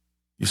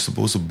you're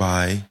supposed to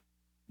buy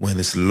when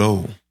it's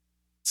low,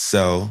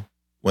 sell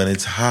when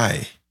it's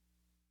high.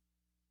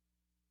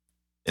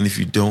 And if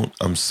you don't,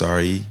 I'm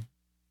sorry,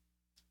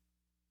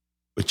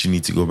 but you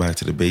need to go back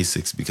to the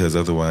basics, because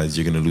otherwise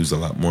you're going to lose a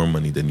lot more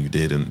money than you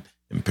did in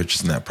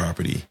purchasing that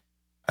property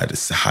at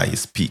its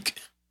highest peak.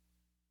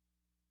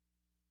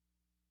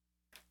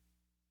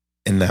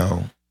 And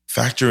now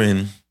factor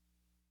in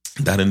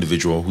that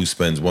individual who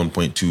spends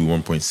 1.2,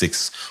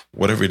 1.6,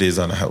 whatever it is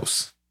on a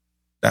house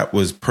that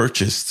was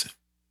purchased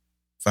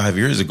 5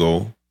 years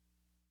ago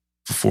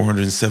for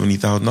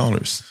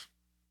 $470,000.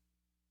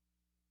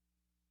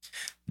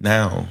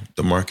 Now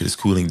the market is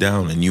cooling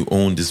down and you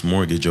own this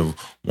mortgage of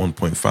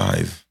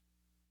 1.5.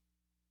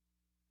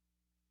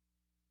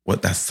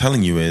 What that's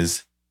telling you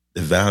is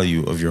the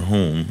value of your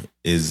home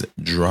is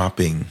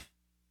dropping,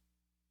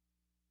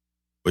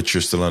 but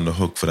you're still on the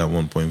hook for that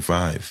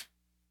 1.5.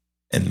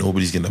 And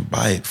nobody's going to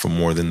buy it for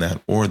more than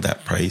that or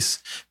that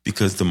price,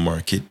 because the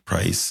market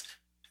price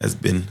has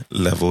been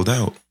leveled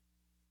out.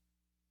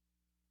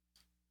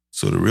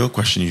 So the real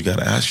question you got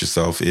to ask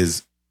yourself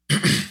is,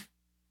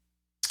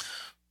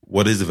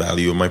 what is the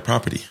value of my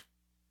property?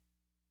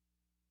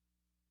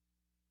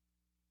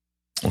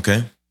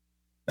 Okay.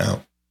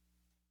 Now,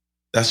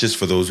 that's just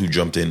for those who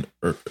jumped in,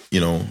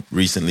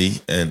 recently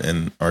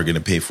and are going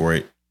to pay for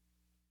it,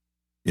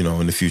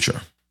 in the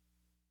future.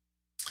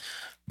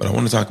 But I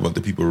want to talk about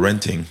the people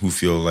renting who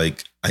feel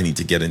like, I need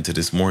to get into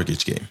this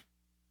mortgage game.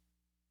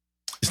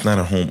 It's not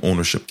a home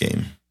ownership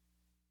game.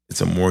 It's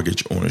a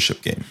mortgage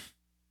ownership game.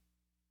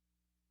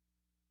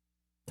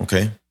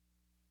 Okay?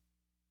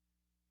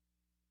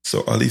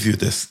 So I'll leave you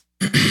with this.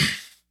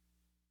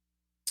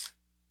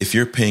 if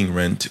you're paying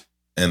rent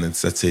and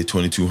it's, let's say,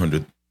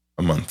 $2,200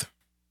 a month,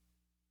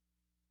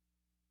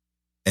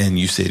 and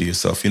you say to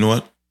yourself, you know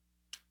what?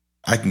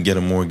 I can get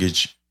a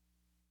mortgage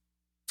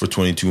for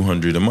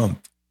 $2,200 a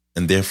month,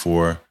 and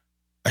therefore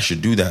I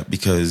should do that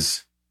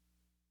because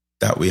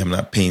that way I'm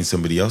not paying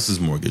somebody else's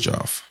mortgage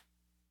off.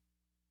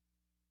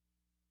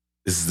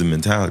 This is the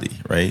mentality,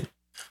 right?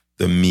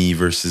 The me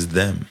versus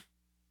them.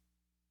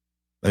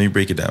 Let me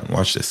break it down.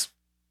 Watch this.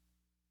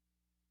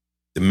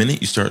 The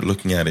minute you start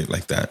looking at it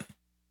like that,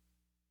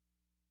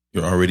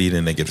 you're already in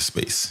a negative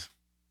space.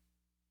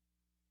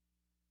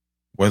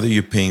 Whether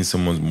you're paying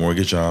someone's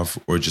mortgage off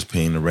or just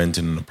paying the rent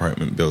in an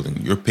apartment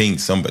building, you're paying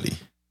somebody.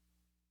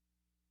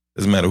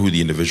 Doesn't matter who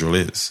the individual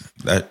is.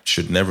 That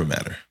should never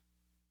matter.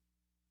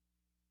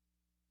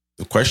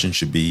 The question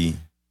should be,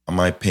 am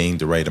I paying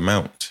the right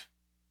amount?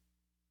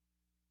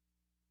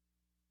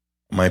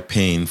 Am I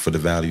paying for the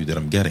value that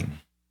I'm getting?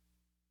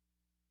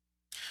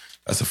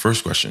 That's the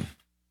first question.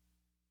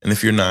 And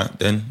if you're not,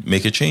 then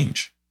make a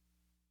change.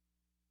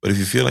 But if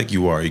you feel like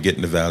you are, you're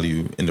getting the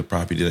value in the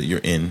property that you're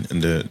in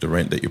and the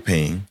rent that you're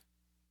paying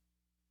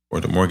or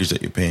the mortgage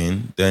that you're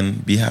paying, then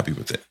be happy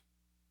with it.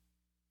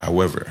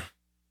 However,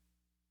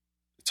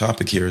 the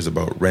topic here is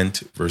about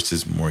rent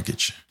versus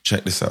mortgage.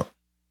 Check this out.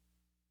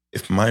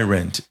 If my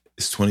rent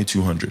is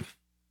 $2,200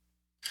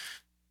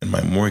 and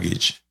my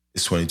mortgage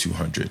is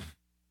 $2,200,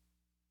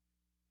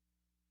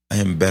 I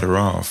am better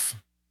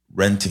off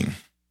renting.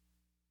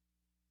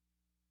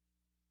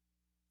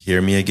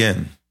 Hear me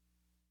again.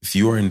 If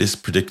you are in this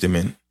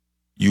predicament,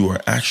 you are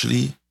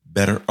actually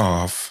better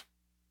off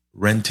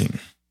renting.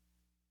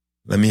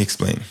 Let me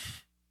explain.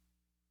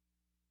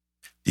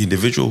 The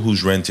individual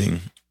who's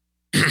renting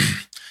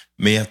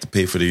may have to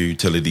pay for their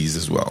utilities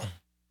as well.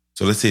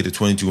 So let's say the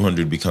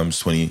 $2,200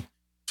 becomes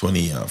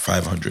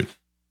 $2,500.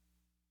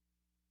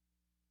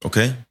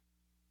 Okay?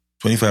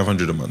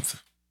 $2,500 a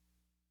month.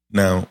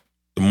 Now,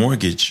 the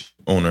mortgage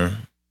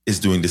owner is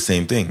doing the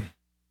same thing.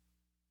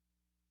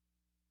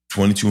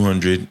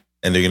 $2,200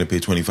 and they're going to pay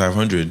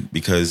 $2,500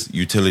 because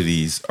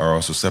utilities are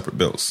also separate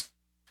bills.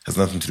 Has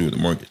nothing to do with the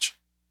mortgage.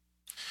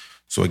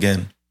 So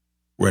again,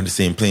 we're in the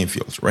same playing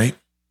field, right?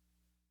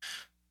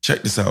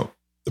 Check this out.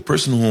 The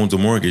person who owns a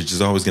mortgage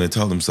is always going to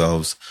tell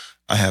themselves,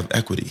 I have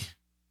equity.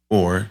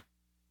 Or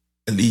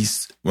at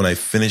least when I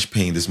finish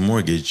paying this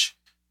mortgage,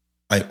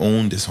 I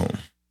own this home.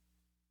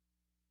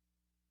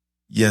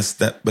 Yes,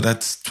 but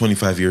that's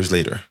 25 years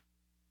later.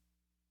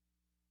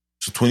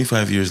 So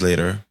 25 years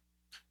later,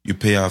 you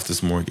pay off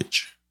this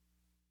mortgage.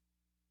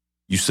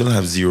 You still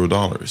have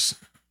 $0.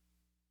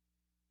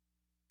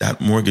 That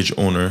mortgage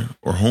owner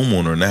or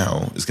homeowner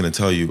now is going to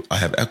tell you, I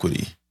have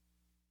equity.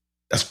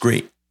 That's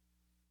great.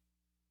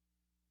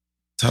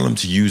 Tell them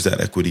to use that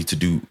equity to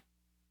do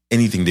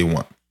anything they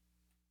want.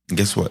 And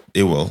guess what?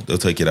 They will. They'll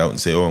take it out and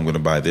say, oh, I'm going to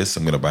buy this,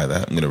 I'm going to buy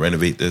that, I'm going to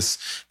renovate this,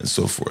 and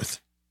so forth.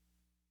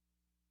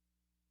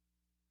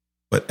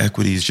 But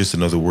equity is just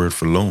another word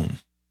for loan.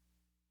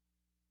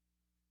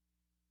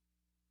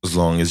 As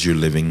long as you're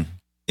living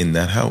in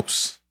that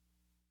house.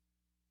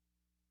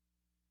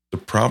 The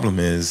problem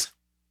is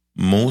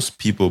most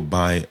people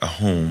buy a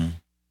home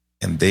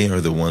and they are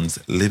the ones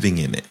living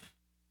in it.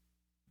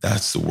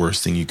 That's the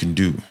worst thing you can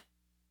do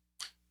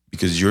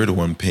because you're the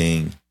one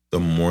paying the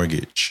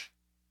mortgage.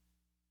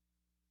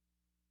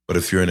 But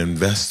if you're an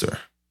investor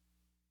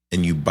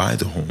and you buy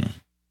the home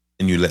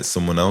and you let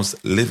someone else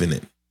live in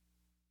it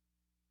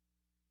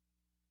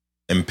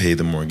and pay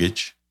the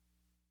mortgage,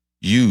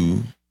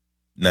 you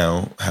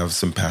now have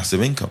some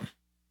passive income.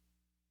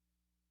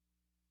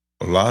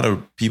 A lot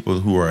of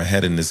people who are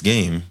ahead in this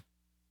game,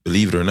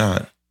 believe it or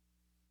not,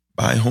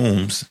 buy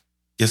homes,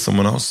 get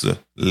someone else to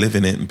live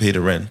in it and pay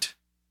the rent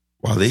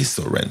while they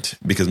still rent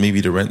because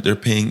maybe the rent they're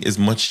paying is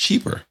much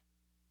cheaper.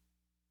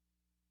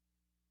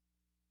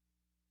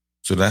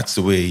 So that's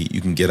the way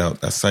you can get out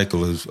that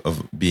cycle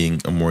of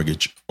being a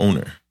mortgage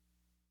owner.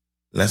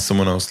 Let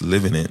someone else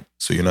live in it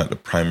so you're not the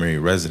primary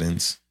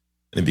residence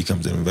and it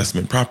becomes an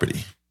investment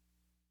property.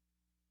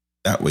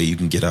 That way you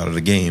can get out of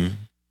the game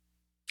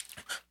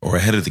or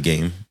ahead of the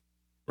game,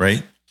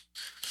 right?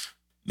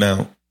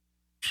 Now,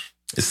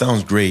 it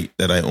sounds great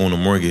that I own a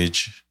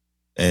mortgage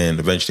and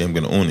eventually I'm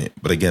going to own it.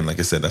 But again, like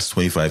I said, that's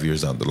 25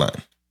 years down the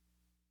line.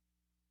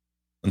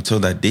 Until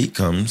that date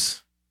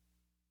comes,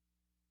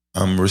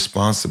 I'm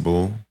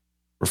responsible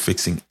for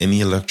fixing any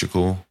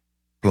electrical,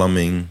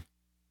 plumbing,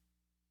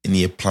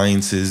 any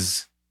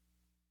appliances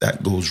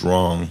that goes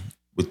wrong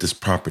with this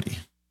property.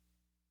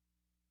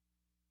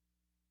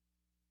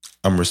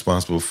 I'm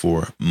responsible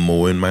for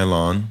mowing my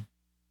lawn.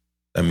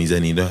 That means I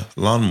need a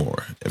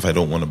lawnmower. If I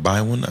don't want to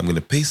buy one, I'm going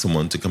to pay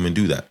someone to come and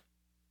do that.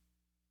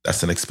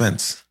 That's an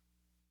expense.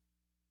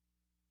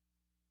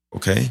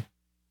 Okay?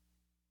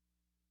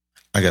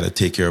 I got to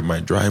take care of my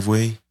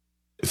driveway.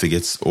 If it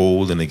gets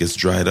old and it gets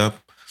dried up,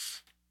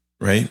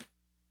 right?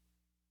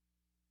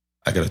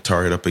 I got to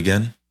tar it up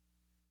again.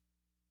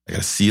 I got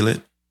to seal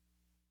it.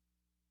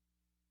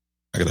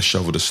 I got to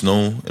shovel the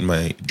snow in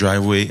my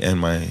driveway and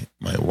my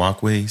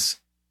walkways,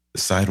 the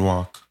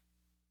sidewalk.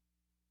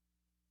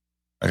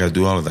 I got to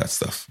do all of that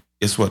stuff.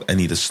 Guess what? I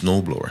need a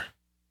snowblower.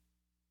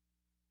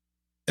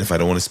 And if I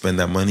don't want to spend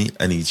that money,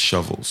 I need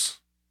shovels.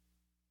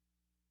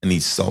 I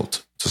need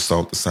salt to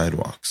salt the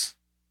sidewalks.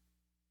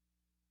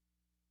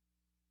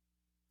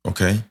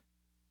 Okay?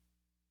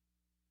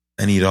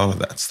 I need all of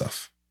that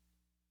stuff.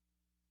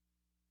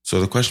 So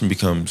the question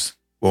becomes,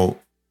 well,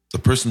 the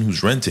person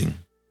who's renting,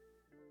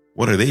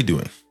 what are they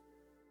doing?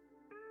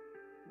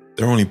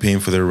 They're only paying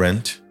for their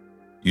rent,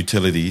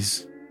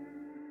 utilities,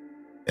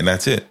 and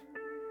that's it.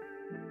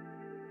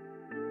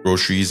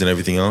 Groceries and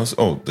everything else.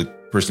 Oh, the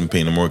person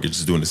paying the mortgage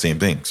is doing the same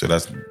thing. So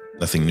that's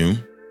nothing new.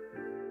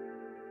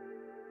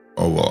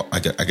 Oh, well, I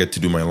get to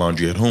do my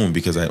laundry at home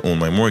because I own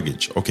my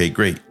mortgage. Okay,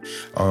 great.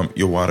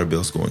 Your water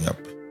bill's going up.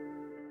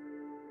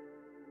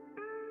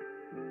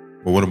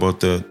 But what about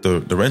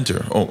the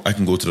renter? Oh, I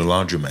can go to the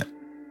laundromat.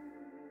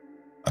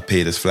 I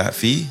pay this flat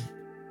fee.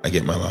 I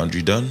get my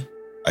laundry done.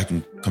 I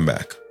can come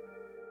back.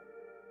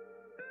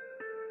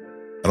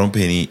 I don't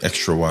pay any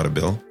extra water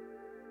bill.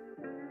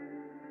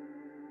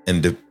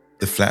 And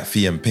the flat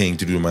fee I'm paying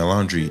to do my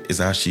laundry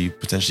is actually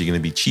potentially going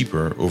to be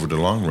cheaper over the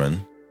long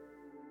run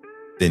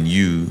than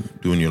you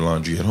doing your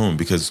laundry at home.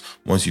 Because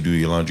once you do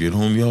your laundry at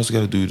home, you also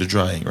got to do the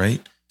drying,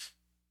 right?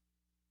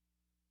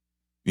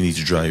 You need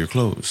to dry your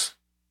clothes.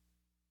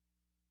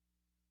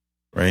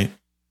 Right?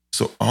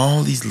 So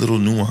all these little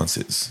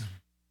nuances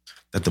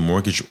that the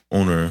mortgage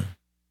owner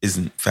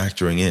isn't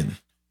factoring in.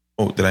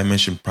 Oh, did I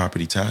mention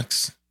property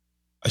tax?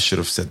 I should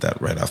have said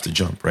that right off the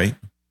jump, right?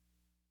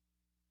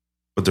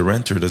 But the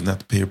renter doesn't have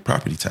to pay a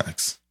property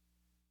tax.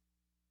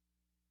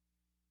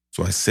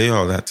 So I say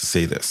all that to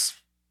say this.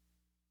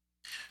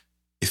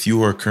 If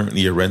you are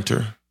currently a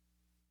renter,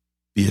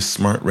 be a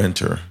smart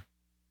renter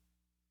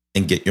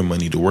and get your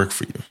money to work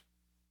for you.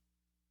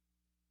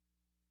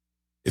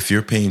 If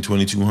you're paying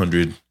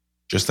 $2,200,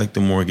 just like the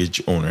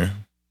mortgage owner,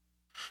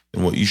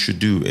 then what you should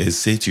do is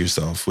say to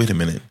yourself, wait a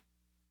minute,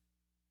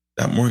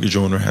 that mortgage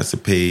owner has to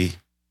pay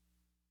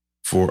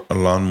for a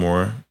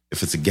lawnmower.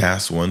 If it's a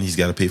gas one, he's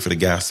got to pay for the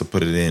gas to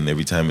put it in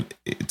every time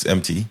it's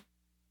empty.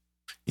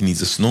 He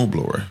needs a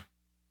snowblower.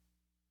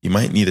 He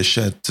might need a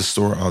shed to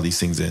store all these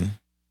things in.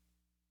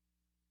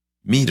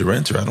 Me, the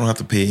renter, I don't have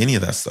to pay any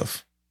of that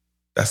stuff.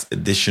 That's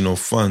additional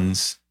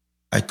funds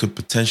I could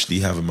potentially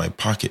have in my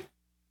pocket.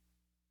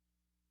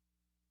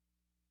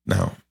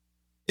 Now,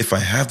 if I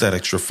have that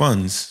extra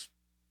funds,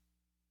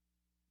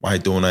 why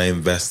don't I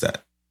invest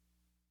that?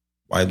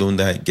 Why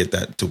don't I get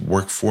that to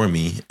work for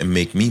me and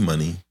make me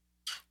money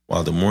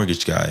while the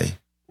mortgage guy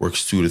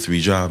works 2 to 3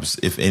 jobs,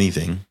 if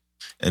anything,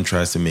 and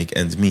tries to make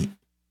ends meet?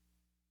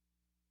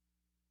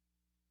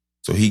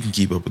 So he can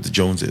keep up with the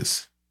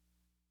Joneses.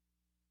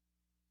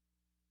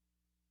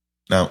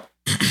 Now,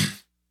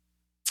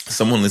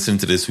 someone listening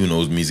to this who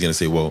knows me is going to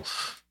say, well,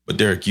 but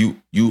Derek,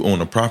 you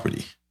own a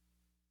property.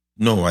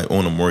 No, I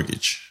own a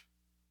mortgage.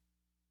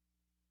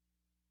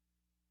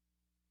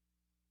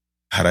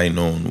 Had I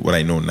known what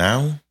I know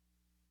now,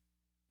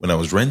 when I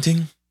was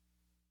renting,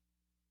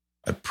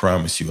 I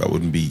promise you I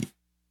wouldn't be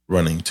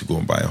running to go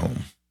and buy a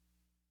home.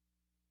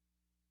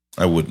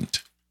 I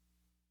wouldn't.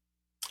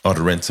 Or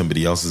to rent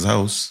somebody else's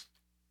house.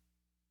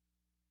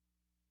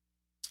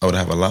 I would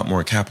have a lot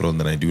more capital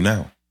than I do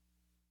now,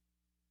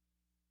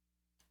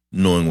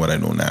 knowing what I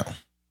know now.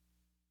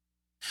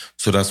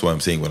 So that's why I'm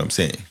saying what I'm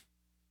saying.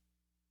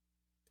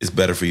 It's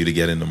better for you to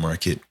get in the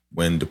market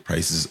when the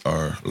prices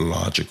are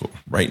logical.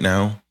 Right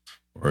now,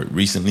 or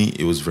recently,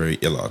 it was very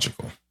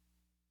illogical.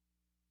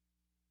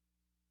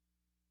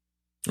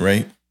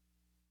 Right?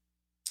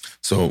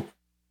 So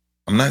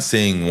I'm not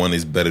saying one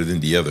is better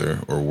than the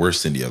other or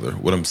worse than the other.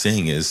 What I'm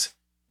saying is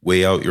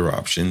weigh out your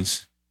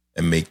options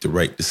and make the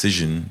right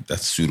decision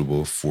that's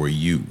suitable for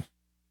you.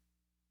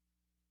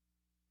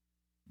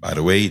 By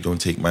the way,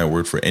 don't take my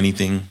word for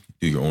anything.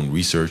 Do your own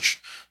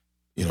research.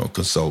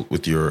 Consult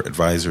with your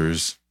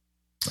advisors,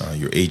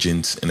 your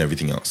agents, and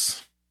everything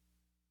else.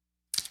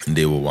 And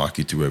they will walk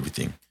you through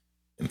everything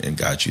and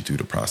guide you through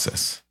the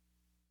process.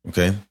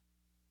 Okay?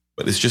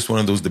 But it's just one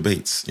of those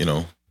debates,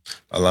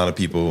 A lot of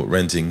people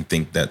renting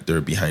think that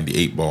they're behind the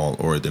 8 ball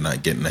or they're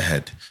not getting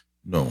ahead.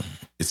 No,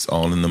 it's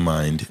all in the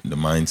mind, the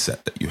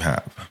mindset that you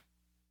have.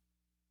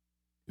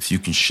 If you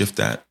can shift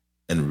that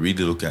and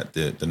really look at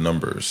the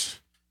numbers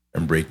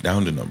and break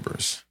down the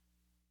numbers,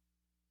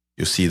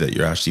 you'll see that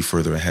you're actually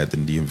further ahead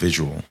than the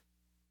individual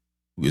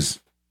who is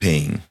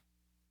paying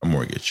a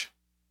mortgage.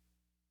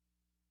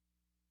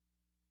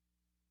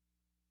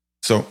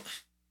 So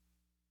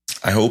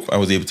I hope I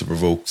was able to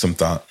provoke some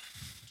thought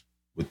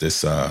with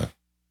this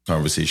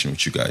conversation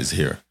with you guys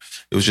here.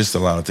 It was just a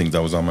lot of things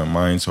that was on my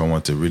mind, so I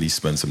want to really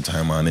spend some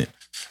time on it.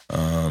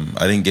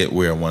 I didn't get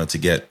where I wanted to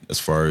get as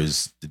far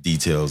as the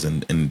details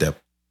and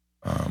in-depth,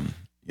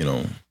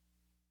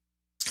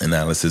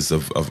 analysis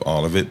of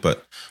all of it.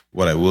 But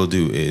what I will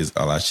do is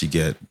I'll actually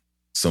get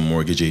some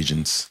mortgage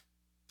agents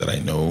that I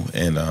know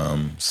and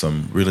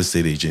some real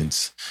estate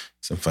agents,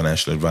 some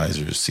financial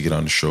advisors to get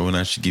on the show and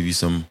actually give you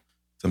some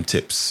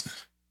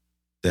tips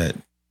that,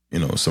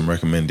 some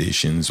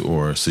recommendations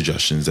or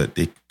suggestions that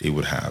they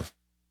would have.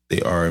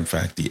 They are, in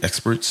fact, the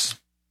experts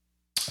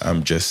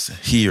I'm just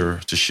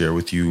here to share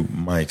with you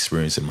my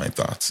experience and my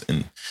thoughts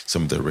and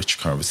some of the rich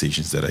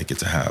conversations that I get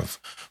to have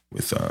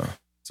with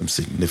some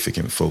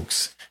significant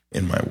folks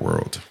in my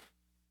world.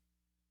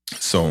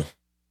 So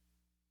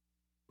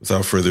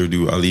without further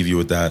ado, I'll leave you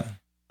with that.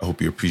 I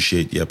hope you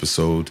appreciate the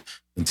episode.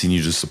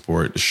 Continue to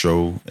support the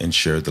show and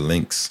share the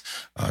links.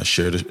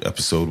 Share the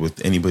episode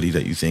with anybody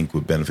that you think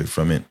would benefit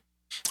from it.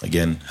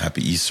 Again,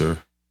 happy Easter.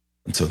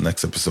 Until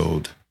next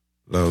episode,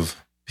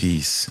 love,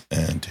 peace,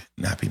 and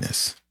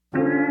happiness.